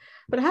bit.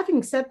 But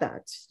having said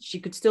that,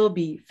 she could still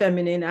be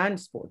feminine and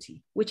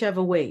sporty,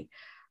 whichever way.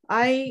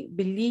 I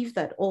believe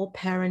that all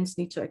parents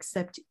need to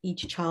accept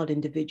each child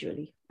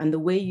individually. And the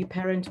way you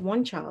parent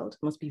one child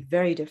must be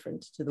very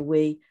different to the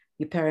way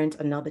you parent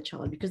another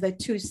child, because they're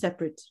two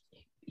separate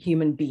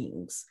human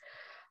beings.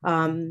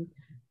 The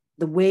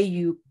way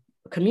you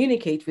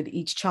communicate with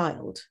each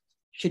child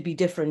should be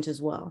different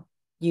as well.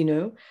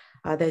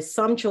 There's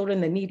some children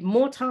that need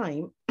more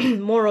time,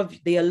 more of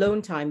the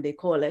alone time, they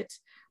call it,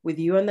 with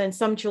you. And then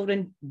some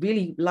children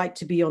really like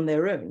to be on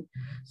their own.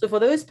 So for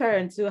those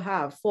parents who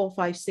have 4,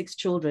 5, 6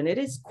 children, it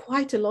is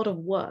quite a lot of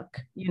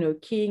work,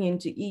 keying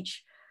into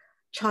each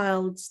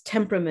child's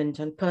temperament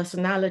and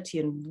personality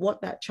and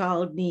what that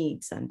child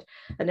needs and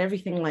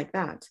everything like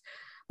that.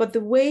 But the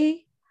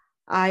way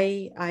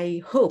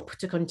I hope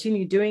to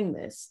continue doing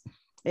this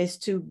is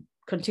to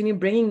continue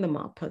bringing them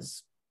up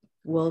as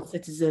world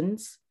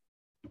citizens,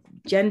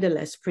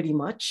 genderless pretty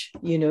much.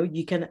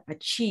 You can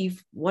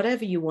achieve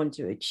whatever you want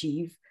to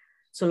achieve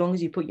so long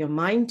as you put your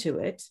mind to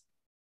it.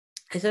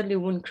 I certainly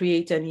wouldn't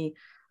create any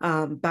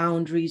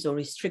boundaries or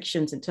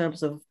restrictions in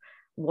terms of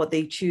what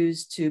they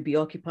choose to be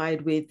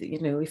occupied with,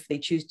 if they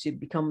choose to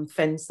become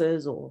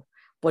fencers or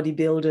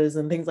bodybuilders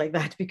and things like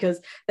that, because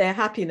their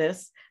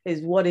happiness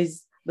is what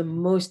is the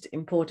most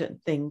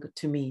important thing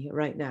to me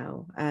right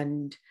now.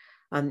 And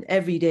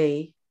every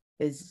day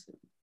is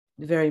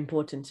very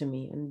important to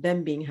me, and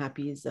them being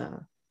happy is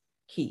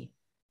key.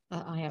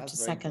 I have to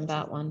second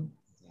that one.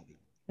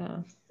 Yeah.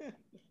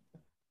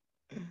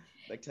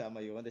 Dr.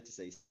 Amma, you wanted to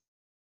say?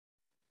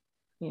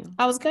 Yeah.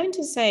 I was going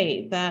to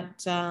say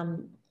that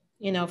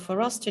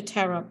for us to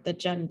tear up the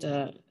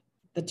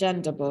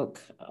gender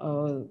book,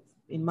 or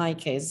in my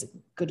case,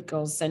 good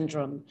girl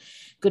syndrome,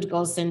 good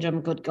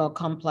girl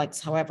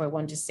complex, however I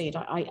want to say it,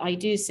 I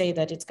do say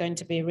that it's going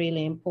to be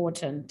really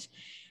important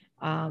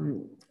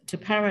to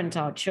parent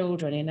our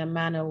children in a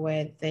manner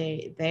where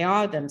they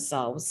are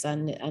themselves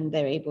and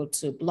they're able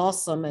to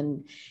blossom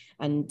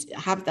and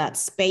have that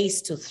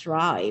space to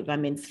thrive. I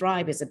mean,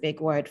 thrive is a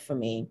big word for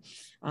me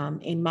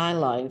in my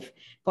life,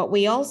 but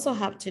we also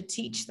have to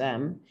teach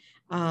them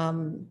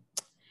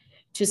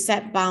to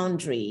set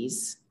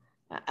boundaries,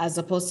 as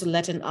opposed to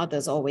letting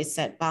others always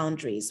set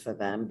boundaries for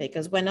them,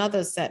 because when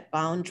others set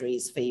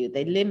boundaries for you,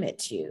 they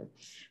limit you.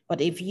 But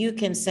if you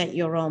can set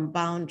your own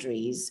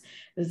boundaries,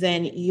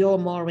 then you're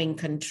more in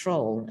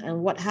control.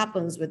 And what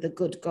happens with the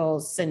good girl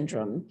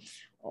syndrome,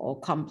 or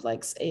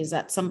complex is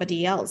that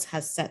somebody else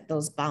has set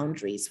those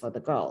boundaries for the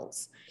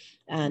girls.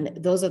 And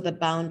those are the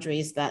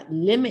boundaries that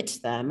limit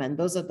them. And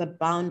those are the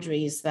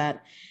boundaries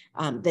that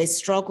they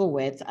struggle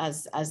with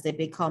as they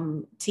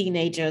become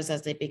teenagers,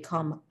 as they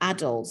become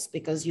adults,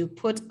 because you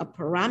put a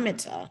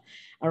parameter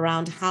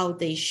around how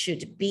they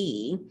should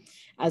be,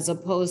 as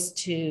opposed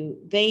to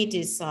they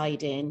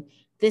deciding,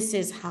 this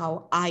is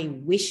how I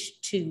wish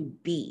to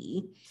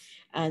be.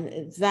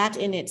 And that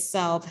in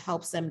itself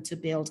helps them to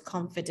build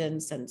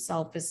confidence and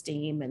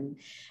self-esteem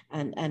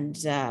and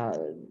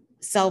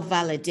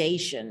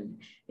self-validation.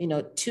 You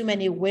know, too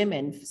many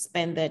women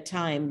spend their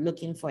time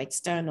looking for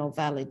external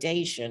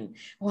validation.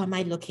 Oh, am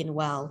I looking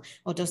well?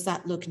 Or does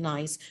that look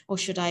nice? Or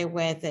should I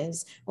wear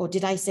this? Or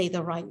did I say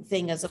the right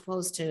thing? As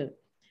opposed to,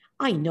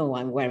 I know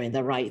I'm wearing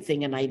the right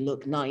thing and I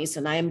look nice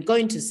and I am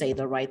going to say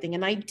the right thing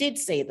and I did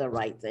say the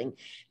right thing.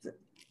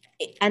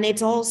 And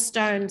it all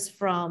stems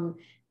from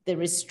the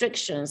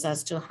restrictions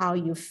as to how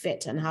you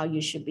fit and how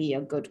you should be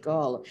a good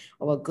girl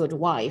or a good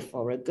wife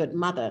or a good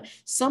mother.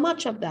 So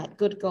much of that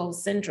good girl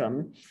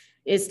syndrome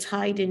is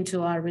tied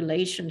into our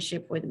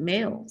relationship with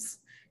males.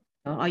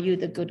 Are you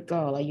the good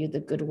girl? Are you the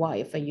good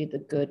wife? Are you the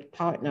good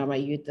partner? Are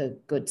you the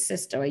good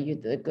sister? Are you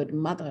the good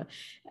mother?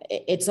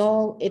 It's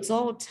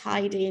all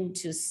tied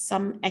into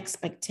some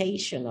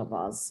expectation of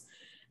us,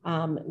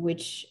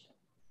 which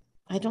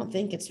I don't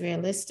think it's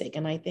realistic,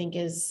 and I think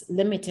is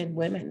limited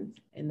women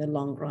in the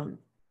long run.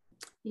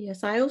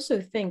 Yes, I also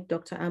think,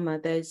 Dr.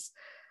 Amma,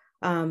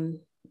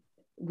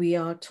 we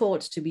are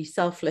taught to be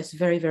selfless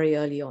very, very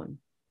early on.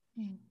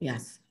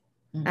 Yes.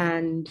 Mm-hmm.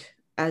 And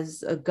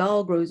as a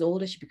girl grows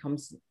older, she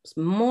becomes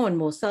more and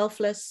more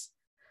selfless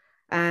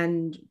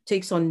and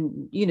takes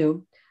on,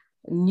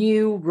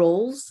 new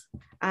roles.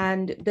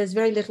 And there's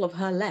very little of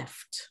her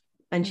left.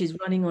 And she's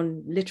running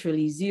on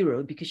literally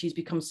zero because she's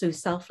become so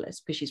selfless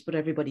because she's put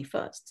everybody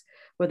first,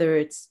 whether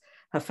it's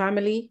her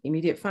family,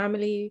 immediate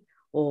family,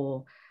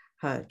 or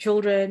her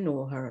children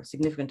or her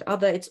significant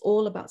other. It's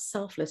all about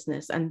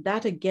selflessness. And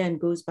that again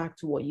goes back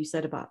to what you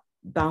said about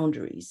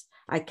boundaries.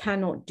 I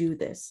cannot do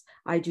this.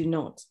 I do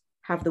not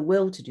have the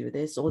will to do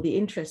this, or the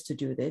interest to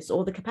do this,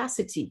 or the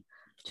capacity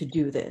to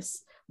do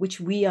this, which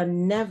we are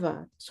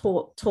never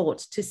taught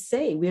to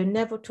say. We are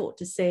never taught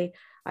to say,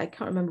 I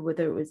can't remember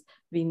whether it was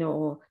Vina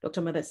or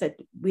Dr. Amma that said,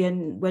 we're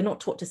not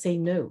taught to say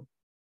no.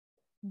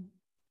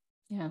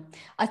 Yeah,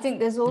 I think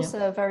there's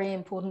also a very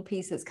important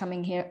piece that's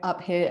coming up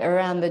here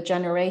around the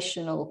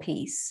generational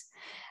piece,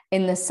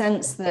 in the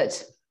sense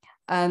that,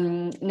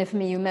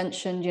 Nifemi, you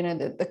mentioned,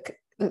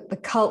 the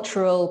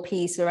cultural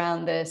piece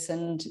around this,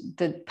 and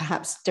that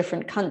perhaps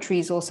different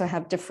countries also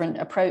have different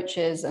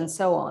approaches and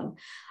so on.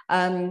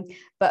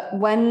 But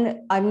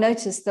when I've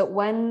noticed that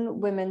when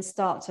women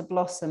start to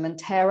blossom and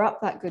tear up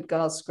that good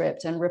girl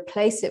script and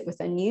replace it with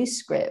a new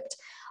script,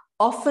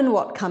 often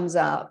what comes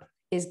up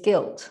is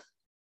guilt.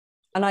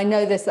 And I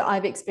know this, that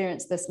I've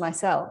experienced this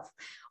myself.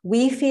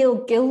 We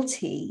feel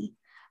guilty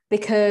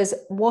because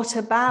what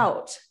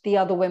about the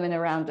other women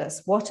around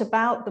us? What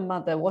about the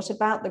mother? What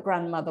about the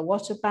grandmother?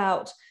 What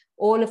about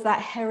all of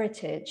that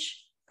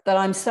heritage that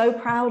I'm so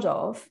proud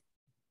of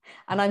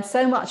and I'm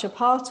so much a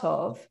part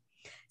of?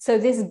 So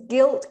this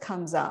guilt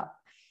comes up.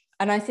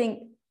 And I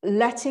think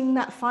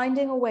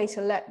finding a way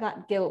to let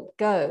that guilt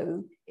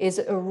go is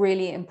a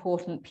really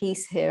important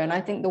piece here. And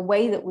I think the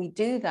way that we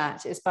do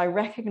that is by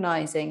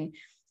recognizing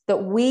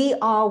that we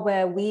are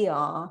where we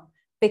are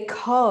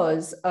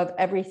because of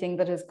everything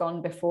that has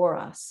gone before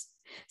us.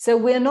 So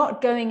we're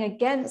not going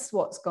against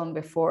what's gone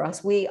before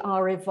us. We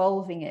are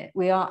evolving it.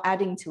 We are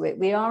adding to it.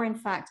 We are, in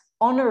fact,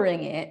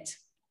 honoring it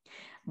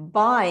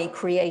by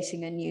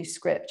creating a new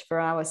script for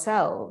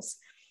ourselves.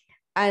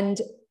 And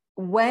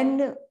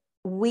when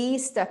we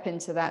step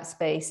into that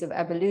space of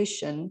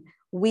evolution,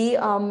 we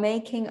are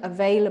making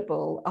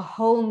available a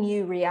whole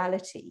new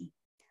reality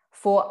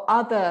for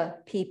other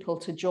people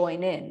to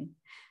join in.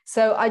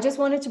 So I just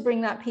wanted to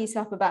bring that piece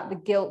up about the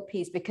guilt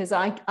piece, because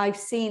I've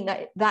seen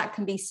that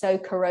can be so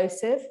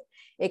corrosive.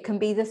 It can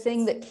be the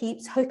thing that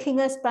keeps hooking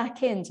us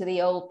back into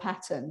the old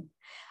pattern,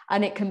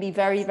 and it can be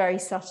very, very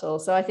subtle.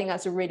 So I think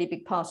that's a really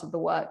big part of the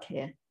work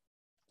here.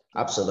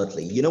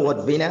 Absolutely. You know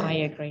what, Vina? I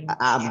agree.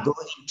 I'm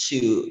going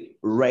to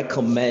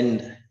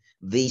recommend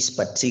this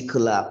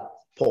particular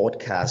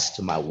podcast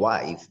to my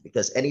wife,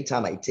 because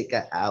anytime I take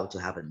her out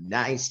to have a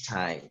nice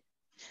time,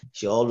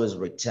 she always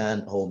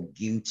returns home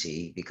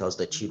guilty because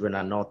the children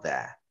are not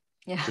there.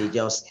 Yeah. She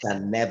just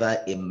can never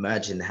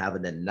imagine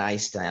having a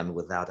nice time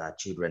without our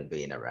children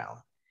being around.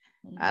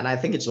 Mm-hmm. And I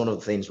think it's one of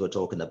the things we're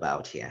talking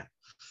about here.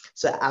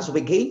 So as we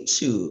begin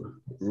to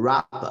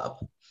wrap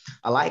up,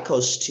 I like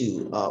us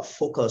to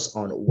focus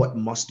on what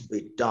must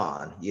be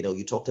done.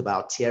 You talked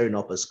about tearing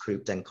up a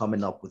script and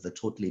coming up with a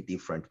totally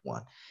different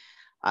one.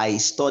 I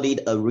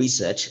studied a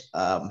research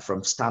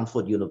from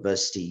Stanford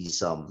University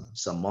some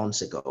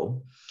months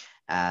ago.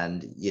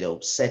 And,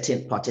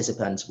 certain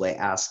participants were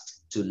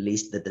asked to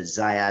list the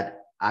desired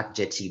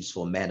adjectives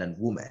for men and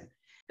women.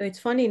 It's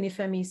funny,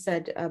 Nifemi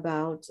said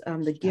about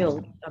the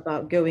guilt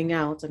about going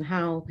out, and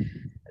how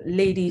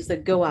ladies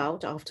that go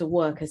out after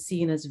work are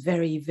seen as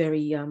very,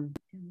 very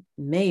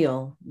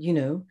male,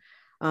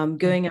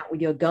 going out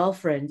with your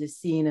girlfriend is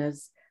seen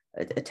as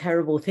a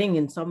terrible thing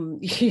in some,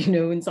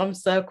 in some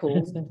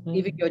circles,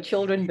 leaving your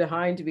children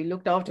behind to be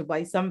looked after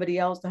by somebody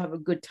else to have a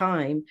good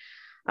time,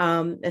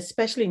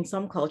 especially in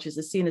some cultures,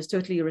 is seen as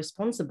totally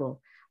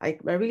irresponsible. I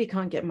really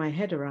can't get my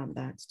head around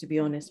that, to be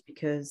honest,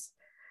 because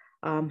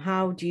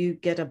how do you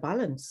get a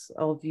balance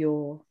of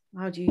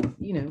how do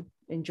you,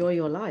 enjoy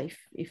your life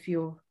if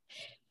you're...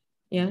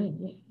 Yeah,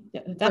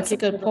 that's a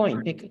good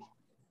point.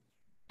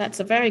 That's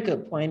a very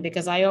good point,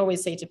 because I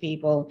always say to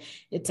people,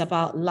 it's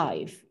about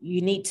life.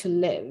 You need to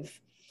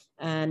live,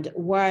 and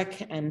work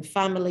and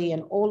family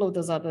and all of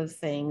those other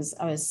things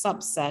are a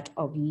subset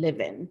of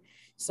living.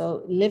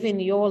 So living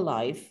your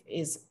life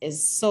is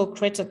so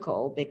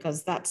critical,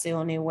 because that's the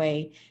only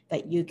way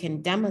that you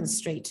can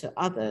demonstrate to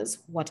others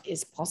what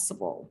is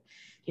possible.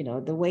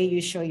 The way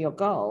you show your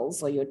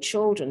girls or your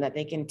children that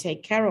they can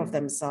take care of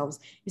themselves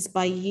is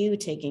by you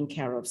taking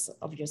care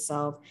of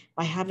yourself,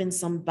 by having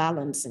some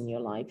balance in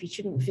your life. You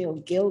shouldn't feel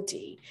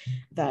guilty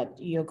that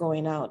you're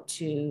going out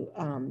to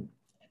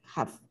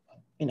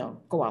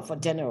go out for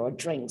dinner or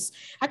drinks.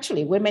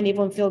 Actually, women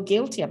even feel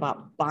guilty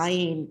about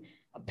buying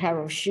a pair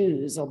of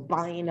shoes or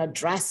buying a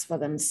dress for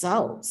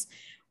themselves.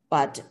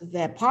 But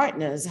their male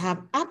partners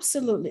have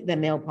absolutely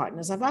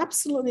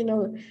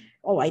no,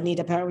 oh, I need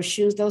a pair of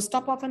shoes. They'll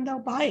stop off and they'll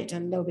buy it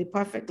and they'll be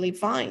perfectly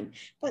fine.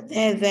 But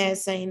they're there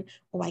saying,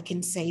 oh, I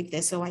can save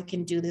this, or I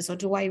can do this, or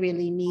do I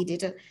really need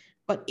it?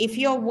 But if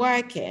you're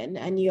working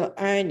and you're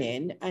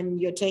earning and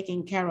you're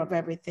taking care of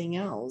everything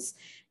else,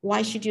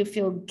 why should you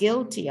feel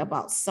guilty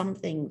about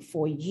something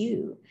for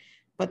you?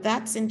 But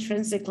that's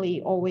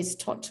intrinsically always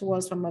taught to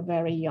us from a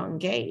very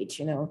young age,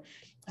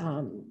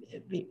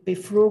 be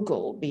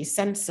frugal, be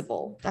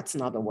sensible. That's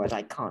another word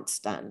I can't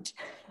stand.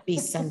 Be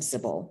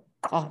sensible.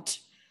 God,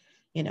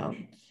 you know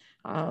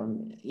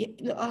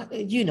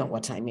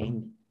what I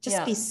mean.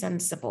 Just be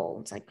sensible.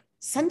 It's like,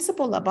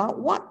 sensible about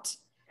what?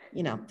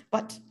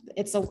 But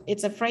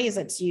it's a phrase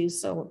that's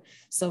used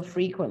so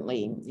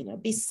frequently.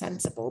 Be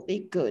sensible, be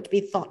good, be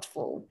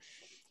thoughtful.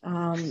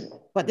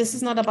 But this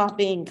is not about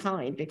being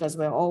kind, because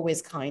we're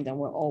always kind and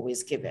we're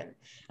always giving.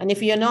 And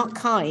if you're not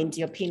kind,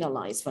 you're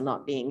penalized for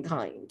not being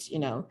kind.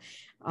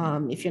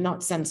 If you're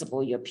not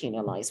sensible, you're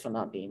penalized for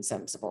not being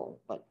sensible.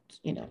 But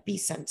be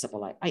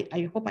sensible.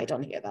 I hope I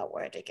don't hear that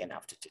word again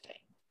after today.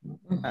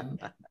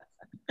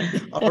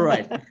 All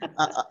right.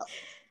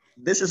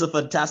 This is a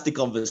fantastic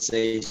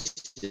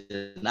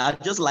conversation.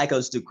 I'd just like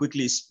us to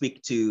quickly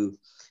speak to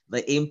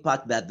the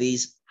impact that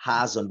this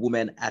has on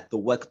women at the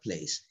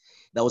workplace.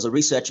 There was a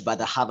research by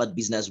the Harvard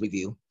Business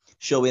Review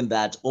showing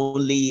that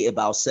only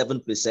about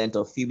 7%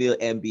 of female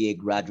MBA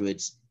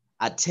graduates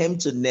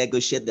attempt to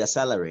negotiate their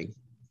salary,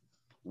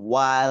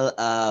 while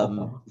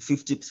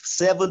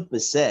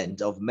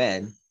 57% of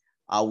men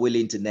are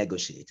willing to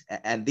negotiate.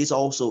 And this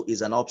also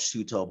is an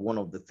offshoot of one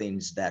of the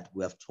things that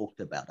we have talked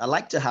about. I'd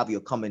like to have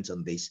your comments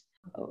on this.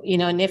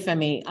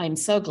 Nifemi, I'm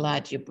so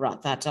glad you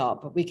brought that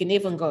up. We can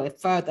even go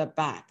further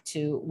back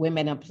to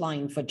women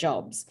applying for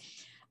jobs.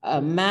 A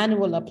man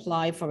will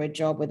apply for a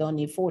job with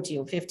only 40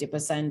 or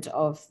 50%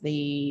 of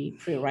the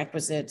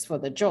prerequisites for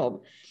the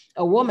job.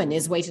 A woman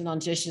is waiting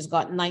until she's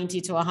got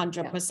 90 to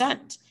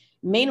 100%.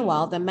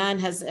 Meanwhile, the man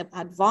has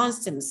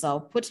advanced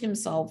himself, put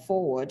himself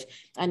forward,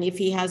 and if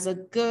he has a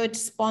good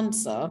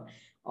sponsor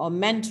or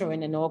mentor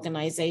in an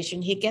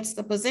organization, he gets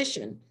the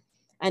position.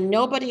 And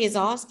nobody is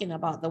asking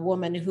about the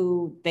woman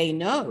who they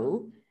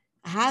know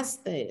has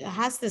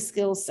the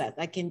skill set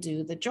that can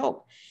do the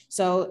job.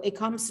 So it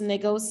comes to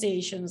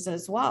negotiations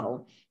as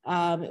well.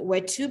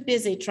 We're too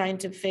busy trying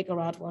to figure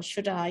out, well,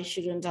 should I,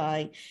 shouldn't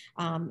I?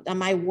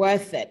 Am I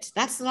worth it?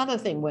 That's another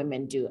thing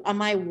women do.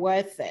 Am I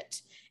worth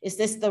it? Is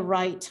this the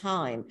right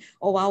time?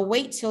 Or I'll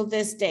wait till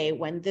this day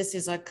when this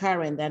is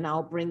occurring, then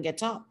I'll bring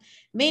it up.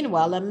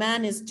 Meanwhile, a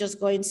man is just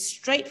going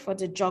straight for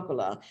the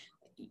jugular.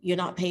 You're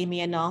not paying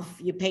me enough.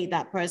 You pay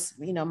that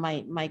person,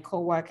 my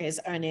coworker is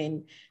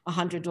earning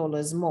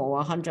 $100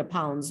 more,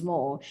 £100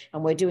 more,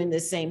 and we're doing the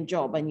same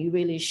job, and you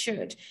really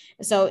should.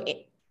 So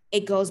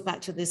it goes back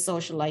to this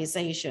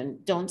socialization.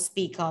 Don't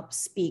speak up,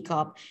 speak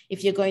up.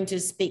 If you're going to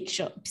speak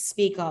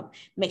up,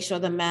 make sure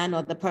the man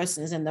or the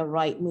person is in the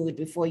right mood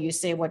before you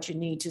say what you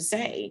need to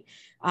say.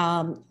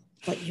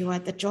 But you're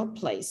at the job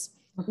place.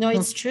 No,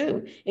 it's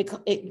true.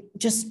 It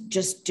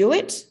just do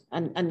it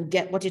and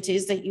get what it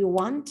is that you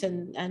want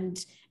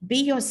and be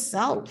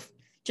yourself.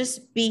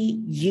 Just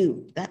be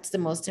you. That's the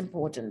most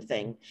important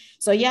thing.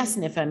 So yes,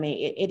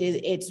 Nifemi,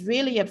 it's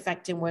really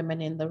affecting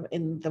women in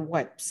the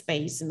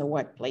workspace, in the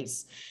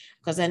workplace,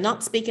 because they're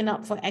not speaking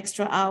up for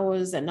extra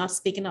hours. They're not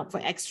speaking up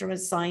for extra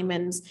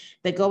assignments.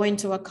 They go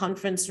into a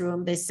conference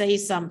room, they say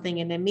something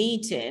in a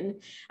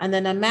meeting, and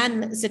then a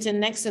man sitting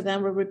next to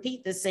them will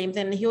repeat the same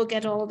thing. And he'll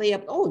get all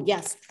the, oh,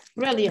 yes,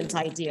 brilliant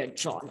idea,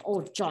 John.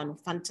 Oh, John,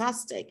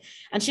 fantastic.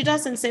 And she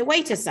doesn't say,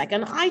 wait a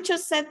second, I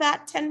just said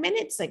that 10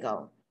 minutes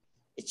ago.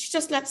 she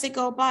just lets it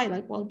go by.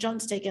 Like, well,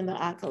 John's taking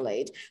the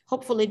accolade.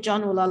 Hopefully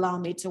John will allow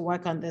me to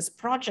work on this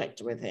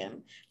project with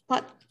him.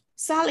 But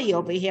Sally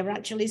over here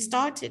actually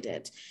started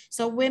it.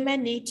 So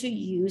women need to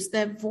use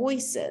their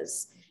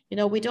voices. You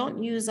know, we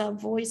don't use our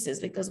voices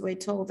because we're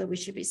told that we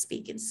should be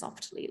speaking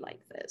softly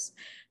like this.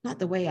 Not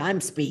the way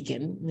I'm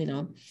speaking, you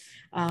know,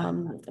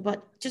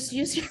 but just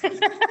use your,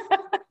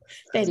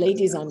 the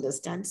ladies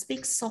understand,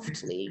 speak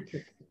softly.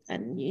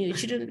 And you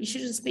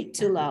shouldn't speak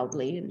too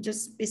loudly, and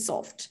just be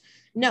soft.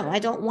 No, I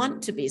don't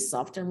want to be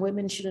soft, and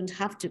women shouldn't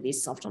have to be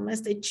soft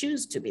unless they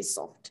choose to be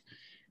soft.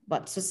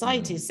 But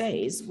society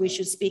says we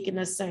should speak in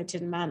a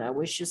certain manner,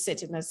 we should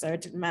sit in a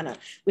certain manner,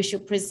 we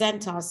should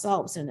present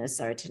ourselves in a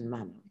certain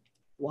manner.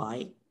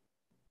 Why?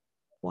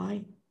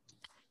 Why?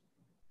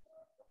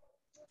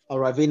 All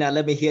right, Vina,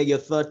 let me hear your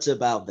thoughts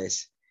about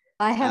this.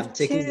 I'm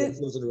taking your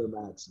closing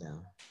remarks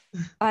now.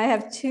 I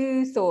have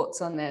two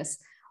thoughts on this.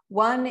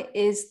 One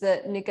is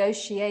that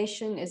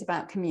negotiation is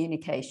about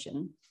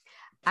communication,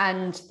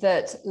 and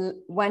that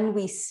when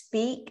we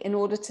speak, in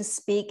order to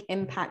speak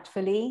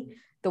impactfully,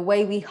 the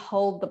way we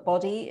hold the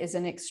body is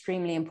an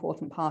extremely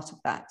important part of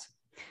that.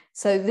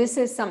 So this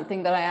is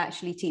something that I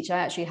actually teach. I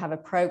actually have a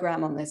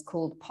program on this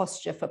called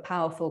Posture for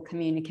Powerful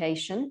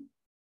Communication.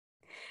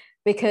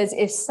 Because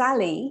if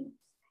Sally,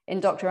 in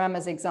Dr.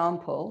 Emma's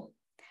example,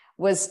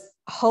 was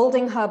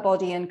holding her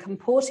body and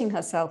comporting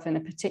herself in a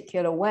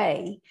particular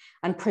way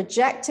and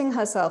projecting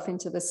herself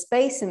into the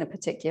space in a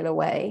particular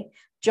way,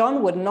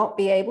 John would not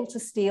be able to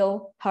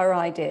steal her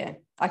idea.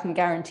 I can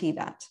guarantee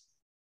that.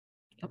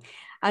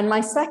 And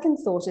my second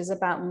thought is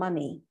about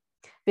money,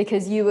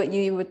 because you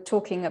were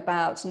talking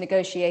about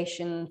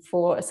negotiation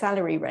for a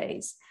salary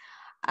raise.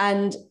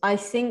 And I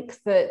think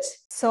that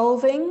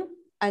solving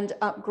and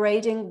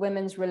upgrading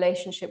women's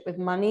relationship with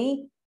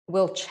money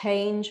will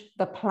change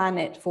the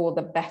planet for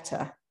the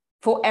better,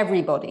 for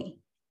everybody.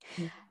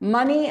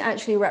 Money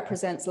actually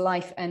represents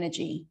life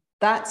energy.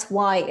 That's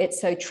why it's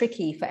so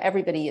tricky for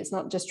everybody. It's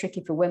not just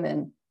tricky for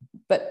women,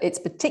 but it's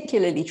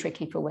particularly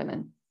tricky for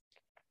women.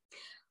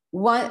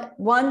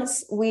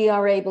 Once we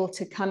are able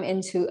to come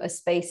into a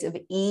space of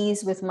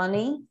ease with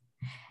money,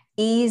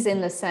 ease in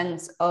the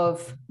sense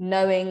of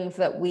knowing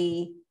that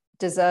we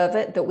deserve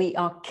it, that we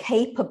are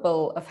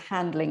capable of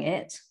handling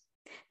it,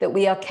 that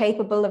we are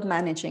capable of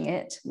managing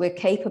it, we're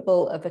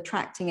capable of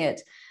attracting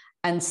it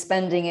and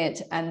spending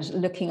it and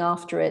looking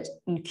after it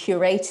and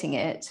curating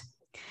it,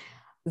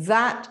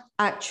 that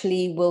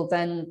actually will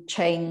then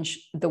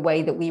change the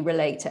way that we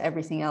relate to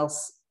everything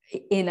else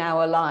in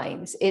our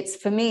lives.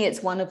 For me,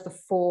 it's one of the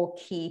 4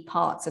 key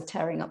parts of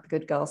tearing up the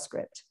Good Girl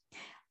script.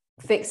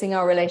 Fixing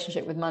our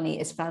relationship with money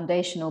is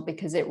foundational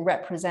because it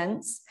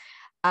represents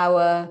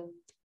our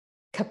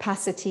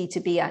capacity to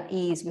be at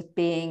ease with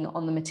being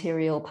on the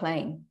material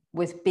plane,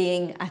 with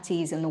being at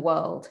ease in the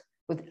world,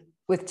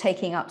 with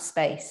taking up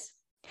space.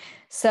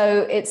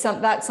 So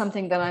that's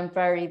something that I'm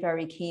very,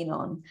 very keen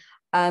on,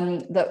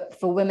 that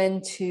for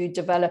women to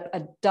develop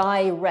a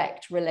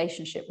direct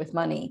relationship with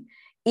money.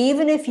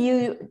 Even if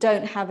you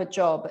don't have a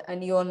job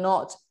and you're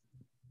not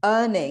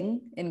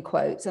earning, in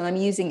quotes, and I'm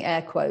using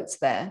air quotes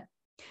there,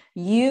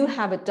 you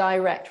have a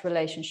direct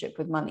relationship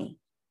with money.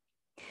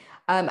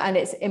 And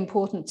it's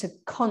important to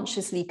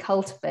consciously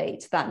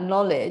cultivate that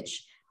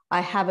knowledge. I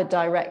have a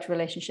direct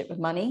relationship with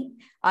money.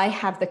 I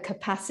have the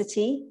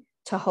capacity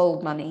to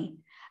hold money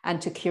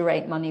and to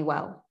curate money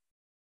well.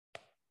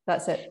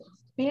 That's it.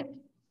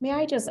 May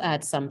I just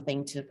add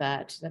something to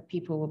that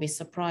people will be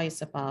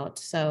surprised about?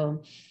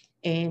 So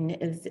in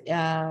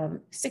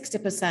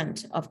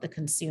 60% of the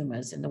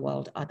consumers in the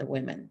world are the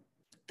women.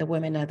 The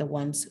women are the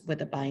ones with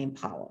the buying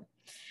power.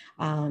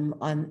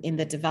 In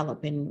the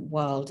developing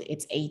world,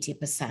 it's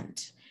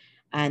 80%.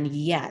 And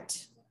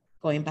yet,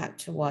 going back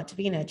to what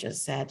Vina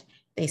just said,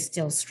 they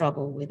still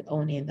struggle with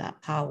owning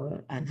that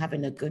power and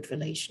having a good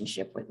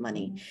relationship with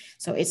money.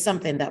 So it's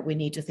something that we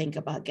need to think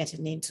about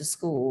getting into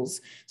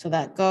schools so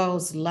that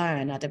girls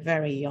learn at a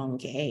very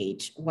young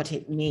age what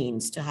it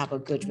means to have a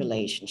good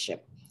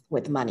relationship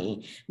with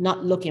money,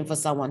 not looking for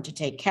someone to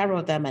take care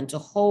of them and to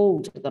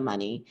hold the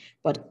money,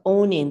 but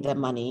owning the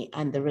money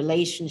and the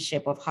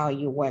relationship of how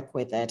you work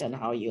with it and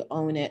how you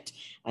own it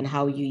and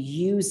how you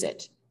use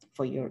it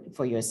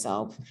for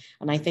yourself.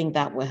 And I think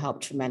that will help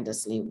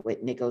tremendously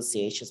with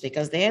negotiations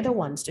because they're the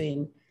ones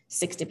doing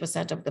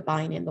 60% of the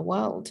buying in the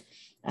world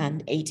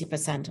and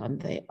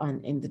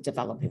 80% in the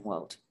developing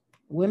world.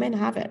 Women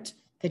have it.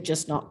 They're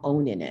just not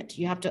owning it.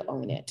 You have to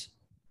own it.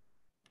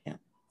 Yeah.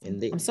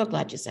 Indeed. I'm so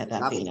glad you said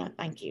that, Vina.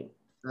 Thank you.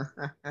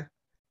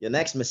 You're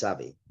next, Miss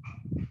Abby.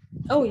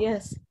 Oh,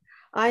 yes.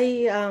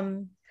 I've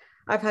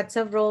had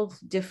several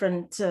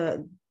different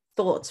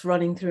thoughts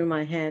running through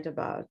my head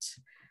about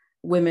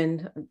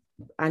women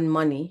and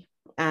money.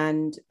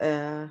 And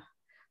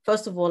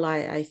first of all,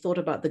 I thought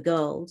about the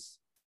girls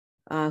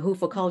who,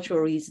 for cultural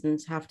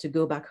reasons, have to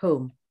go back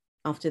home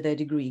after their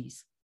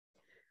degrees,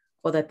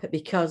 or that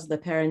because the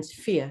parents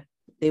fear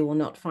they will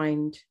not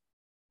find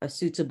a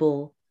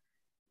suitable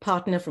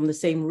partner from the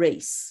same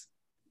race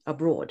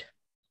abroad.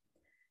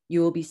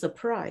 You will be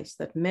surprised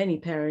that many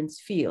parents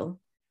feel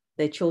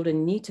their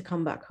children need to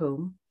come back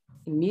home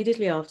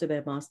immediately after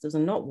their masters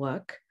and not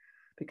work,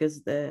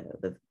 because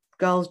the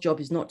girl's job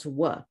is not to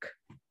work.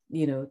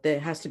 You know, there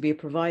has to be a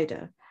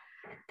provider.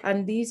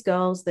 And these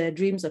girls, their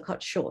dreams are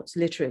cut short,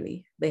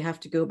 literally. They have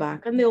to go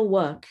back and they'll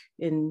work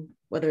in,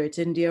 whether it's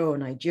India or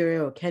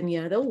Nigeria or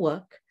Kenya, they'll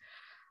work.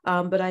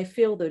 But I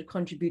feel they'd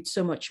contribute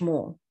so much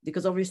more,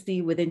 because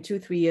obviously within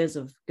 2-3 years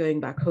of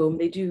going back home,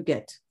 they do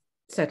get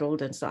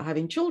settled and start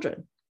having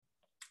children.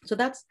 So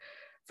that's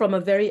from a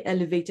very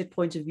elevated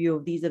point of view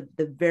of these are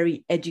the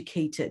very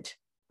educated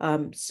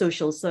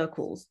social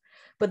circles.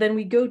 But then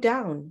we go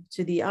down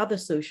to the other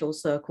social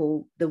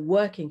circle, the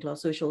working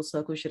class social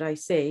circle, should I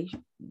say,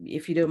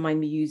 if you don't mind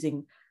me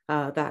using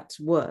that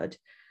word,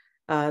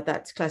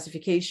 that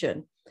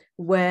classification,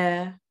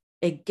 where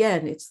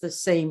again, it's the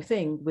same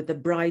thing with the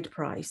bride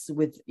price,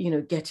 with, you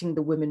know, getting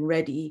the women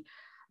ready,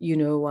 you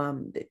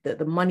know,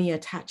 the money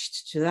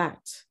attached to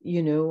that,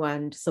 you know,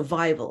 and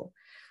survival.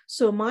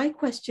 So my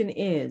question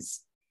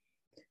is,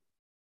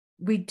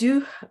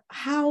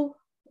 how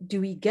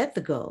do we get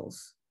the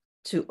girls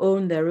to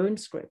own their own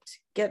script,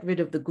 get rid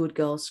of the good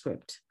girl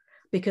script?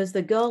 Because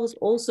the girls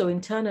also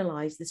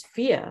internalize this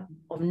fear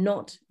of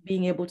not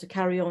being able to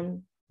carry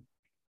on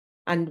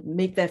and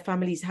make their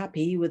families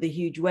happy with a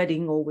huge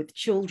wedding or with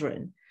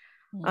children.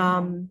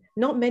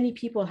 Not many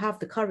people have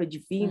the courage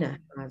Veena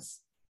has.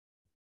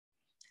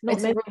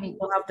 Not many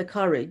people have the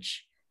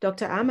courage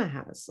Dr. Amma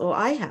has, or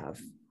I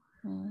have.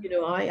 You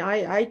know,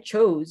 I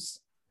chose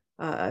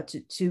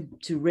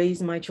to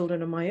raise my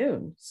children on my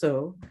own.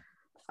 So,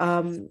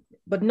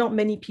 but not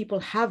many people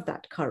have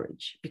that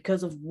courage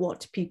because of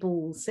what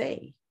people will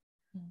say.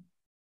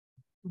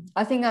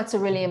 I think that's a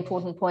really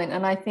important point.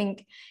 And I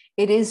think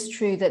it is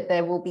true that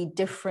there will be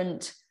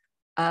different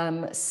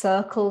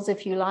circles,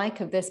 if you like,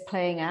 of this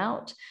playing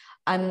out.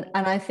 And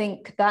I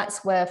think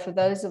that's where, for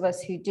those of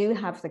us who do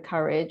have the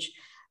courage,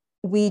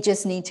 we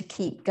just need to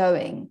keep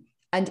going.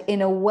 And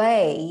in a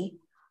way,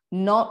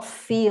 not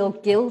feel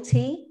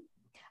guilty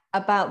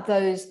about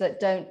those that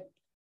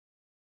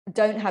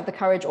don't have the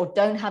courage or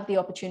don't have the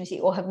opportunity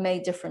or have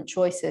made different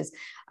choices.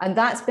 And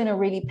that's been a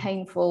really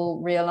painful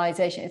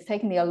realization. It's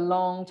taken me a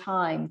long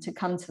time to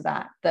come to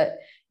that,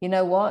 you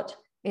know what,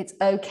 it's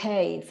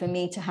okay for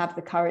me to have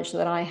the courage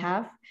that I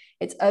have.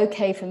 It's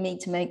okay for me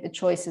to make the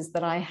choices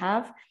that I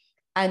have,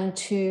 and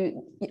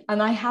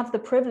I have the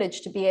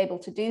privilege to be able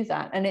to do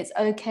that. And it's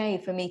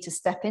okay for me to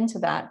step into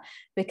that,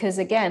 because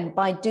again,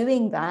 by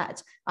doing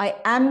that, I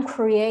am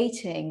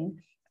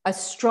creating a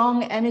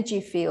strong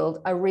energy field,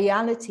 a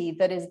reality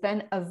that is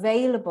then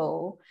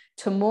available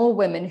to more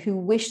women who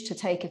wish to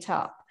take it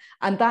up.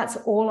 And that's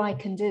all I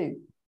can do.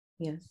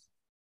 Yes,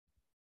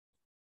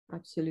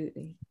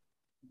 absolutely.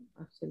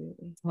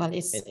 Absolutely. Well,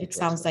 it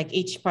sounds like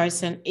each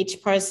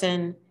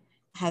person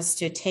has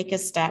to take a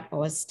step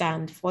or a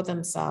stand for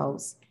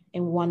themselves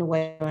in one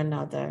way or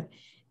another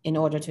in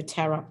order to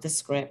tear up the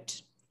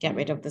script, get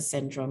rid of the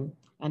syndrome,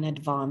 and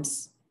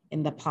advance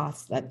in the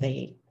path that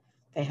they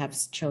have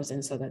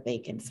chosen so that they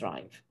can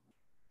thrive.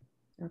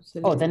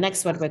 Absolutely. Oh, the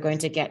next word we're going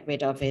to get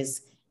rid of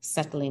is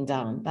settling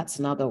down. That's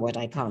another word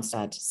I can't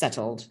start.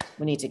 Settled.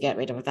 We need to get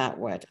rid of that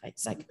word.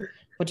 It's like,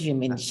 what do you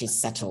mean she's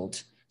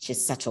settled?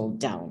 She's settled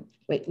down.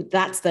 Wait,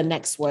 that's the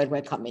next word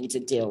we're coming to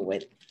deal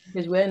with.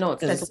 Because we're not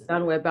settled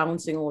down, we're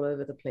bouncing all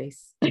over the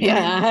place.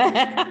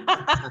 Yeah,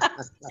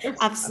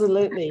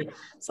 absolutely.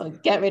 So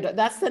get rid of,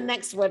 that's the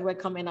next word we're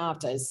coming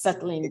after, is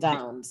settling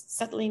down.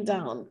 Settling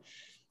down.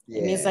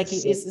 Yes. It means like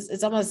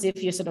it's almost as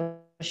if you're sort of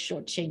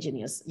shortchanging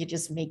you're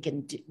just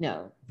making,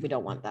 no, we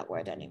don't want that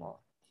word anymore.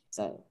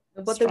 So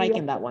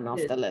striking that one off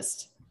the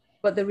list.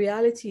 But the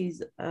reality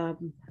is,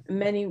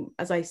 many,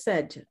 as I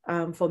said,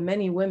 for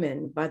many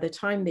women, by the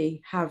time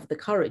they have the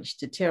courage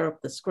to tear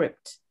up the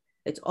script,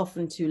 it's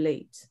often too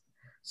late.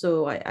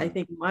 So I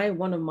think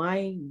one of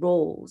my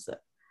roles,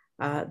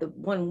 the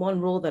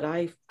one role that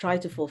I try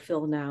to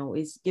fulfill now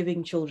is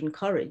giving children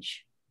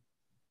courage.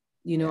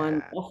 You know,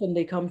 and often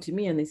they come to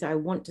me and they say, I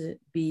want to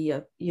be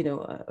a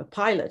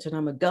pilot, and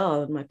I'm a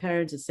girl, and my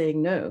parents are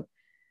saying no.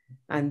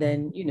 And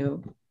then, you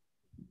know,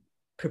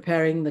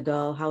 preparing the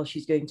girl, how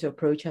she's going to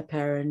approach her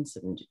parents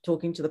and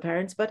talking to the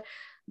parents. But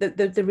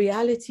the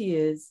reality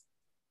is,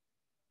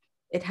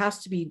 it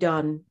has to be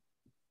done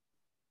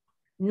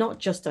not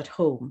just at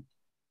home.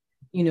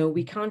 You know,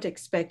 we can't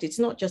expect, it's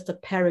not just a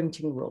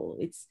parenting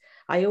role.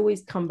 I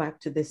always come back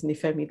to this,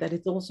 Nifemi, that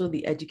it's also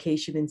the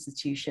education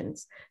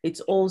institutions.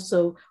 It's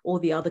also all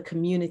the other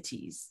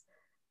communities,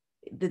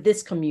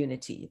 this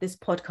community, this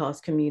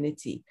podcast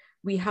community.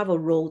 We have a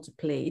role to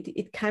play.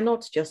 It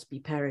cannot just be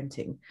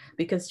parenting,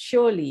 because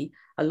surely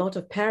a lot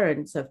of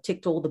parents have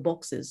ticked all the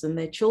boxes and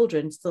their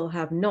children still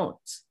have not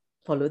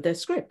followed their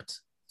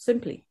script,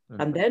 simply.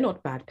 And they're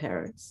not bad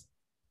parents.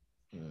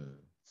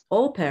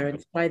 All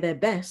parents try their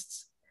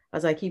best,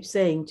 as I keep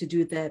saying, to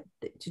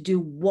do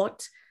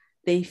what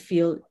they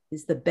feel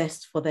is the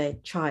best for their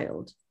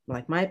child.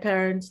 Like my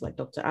parents, like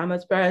Dr.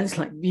 Amma's parents,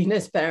 like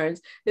Veena's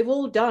parents, they've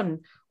all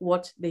done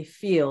what they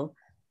feel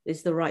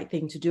is the right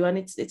thing to do. And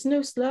it's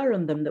no slur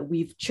on them that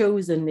we've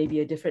chosen maybe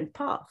a different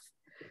path.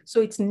 So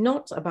it's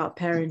not about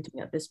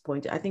parenting at this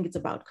point. I think it's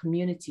about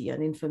community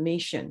and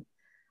information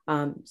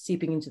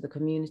seeping into the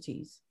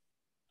communities.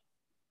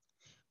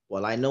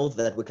 Well, I know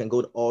that we can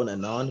go on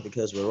and on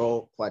because we're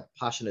all quite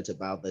passionate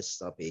about this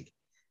topic,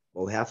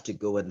 but we have to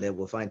go and then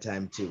we'll find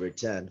time to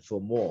return for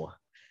more.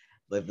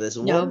 But if there's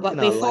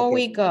before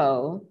we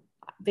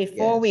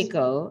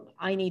go,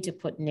 I need to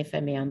put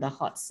Nifemi on the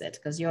hot seat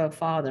because you're a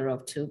father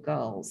of 2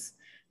 girls.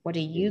 What are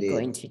you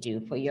going to do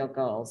for your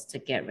girls to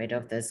get rid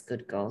of this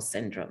good girl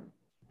syndrome?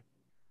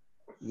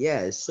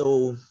 Yeah,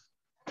 so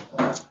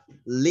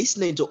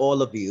listening to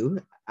all of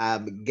you,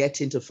 I'm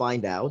getting to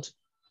find out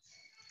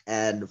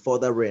and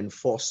further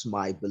reinforce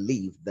my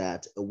belief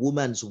that a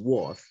woman's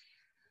worth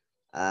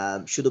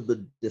should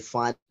be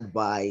defined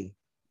by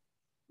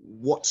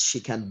what she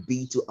can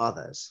be to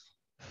others.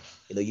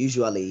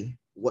 Usually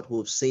what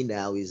we've seen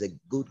now is a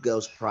good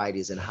girl's pride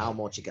is in how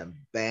much she can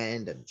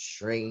bend and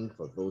shrink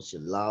for those she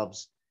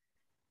loves.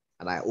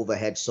 And I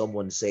overheard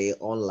someone say,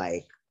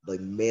 unlike the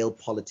male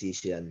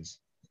politicians,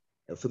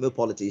 a female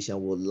politician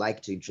would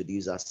like to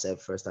introduce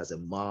herself first as a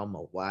mom,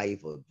 a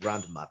wife, or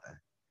grandmother,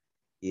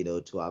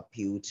 to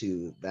appeal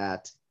to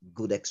that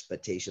good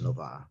expectation of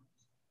her.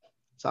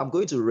 So I'm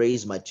going to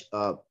raise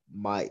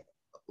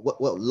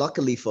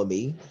luckily for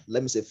me,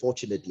 let me say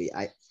fortunately,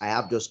 I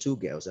have just 2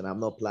 girls and I'm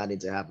not planning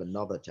to have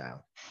another child.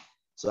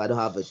 So I don't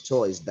have a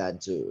choice than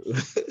to,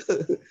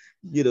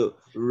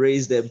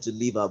 raise them to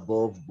live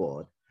above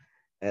board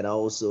and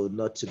also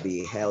not to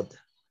be held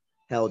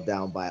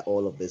down by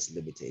all of these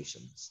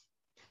limitations.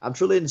 I'm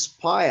truly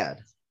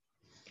inspired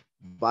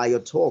by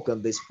your talk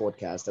on this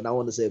podcast, and I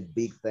want to say a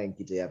big thank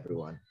you to every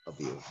one of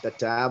you.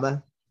 Dr.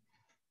 Ama,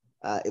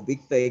 a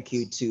big thank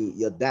you to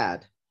your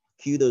dad.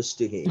 Kudos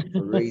to him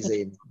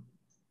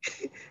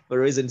for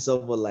raising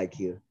someone like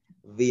you.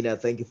 Vina,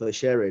 thank you for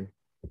sharing.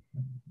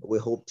 We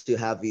hope to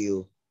have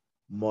you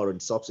more in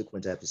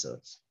subsequent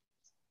episodes.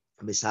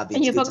 Miss Abby,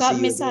 and you forgot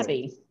Miss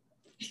Abby.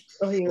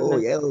 Oh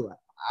yeah,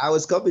 I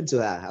was coming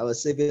to her. I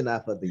was saving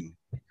her for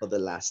the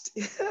last.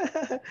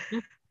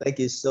 Thank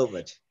you so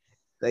much.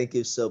 Thank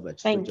you so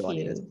much for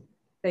joining us.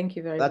 Thank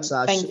you very much.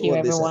 Thank you,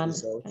 everyone.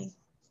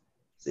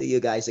 See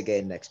you guys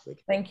again next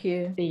week. Thank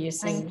you. See you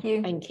soon. Thank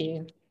you. Thank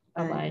you.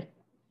 Bye-bye.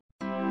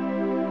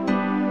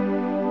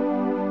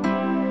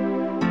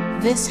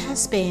 This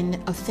has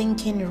been a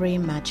Thinking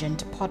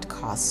Reimagined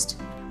podcast.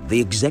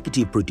 The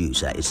executive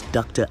producer is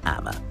Dr.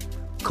 Ama,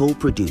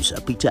 co-producer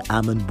Peter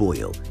Amon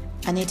Boyle,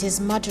 and it is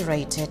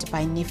moderated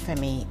by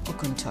Nifemi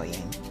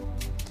Oguntoye.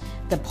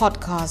 The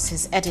podcast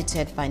is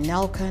edited by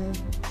Nelkan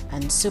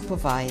and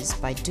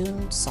supervised by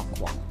Dun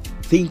Sokwa.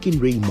 Thinking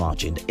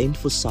Reimagined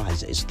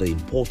emphasizes the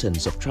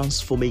importance of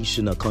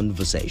transformational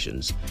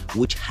conversations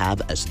which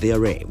have as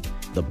their aim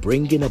the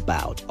bringing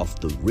about of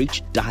the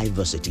rich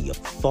diversity of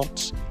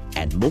thoughts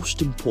and,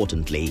 most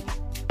importantly,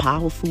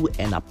 powerful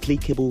and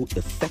applicable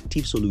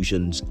effective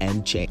solutions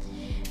and change.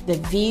 The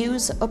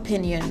views,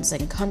 opinions,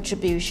 and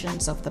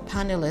contributions of the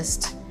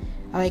panelists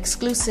are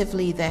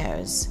exclusively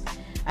theirs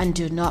and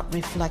do not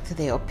reflect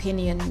the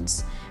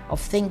opinions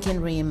of Thinking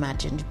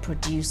Reimagined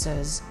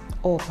producers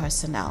or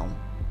personnel.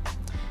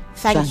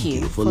 Thank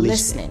you for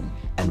listening,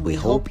 and we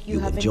hope you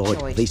have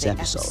enjoyed this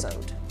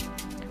episode.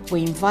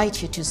 We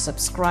invite you to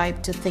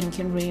subscribe to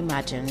Thinking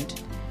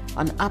Reimagined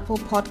on Apple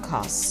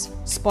Podcasts,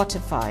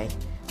 Spotify,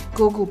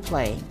 Google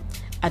Play,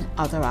 and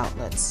other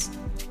outlets.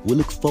 We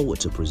look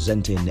forward to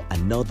presenting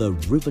another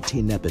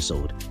riveting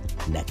episode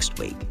next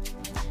week.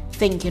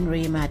 Thinking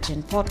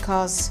Reimagined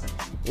podcast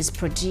is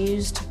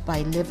produced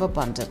by Live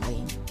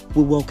Abundantly.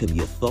 We welcome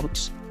your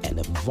thoughts and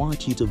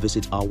invite you to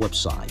visit our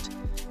website,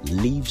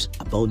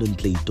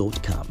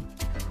 livesabundantly.com.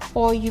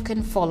 Or you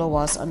can follow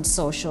us on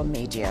social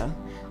media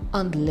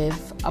on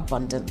Live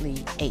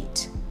Abundantly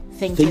 8.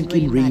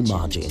 Thinking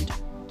Reimagined,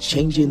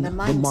 changing the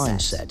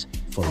mindset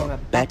for a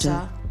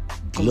better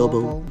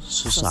global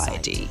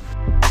society.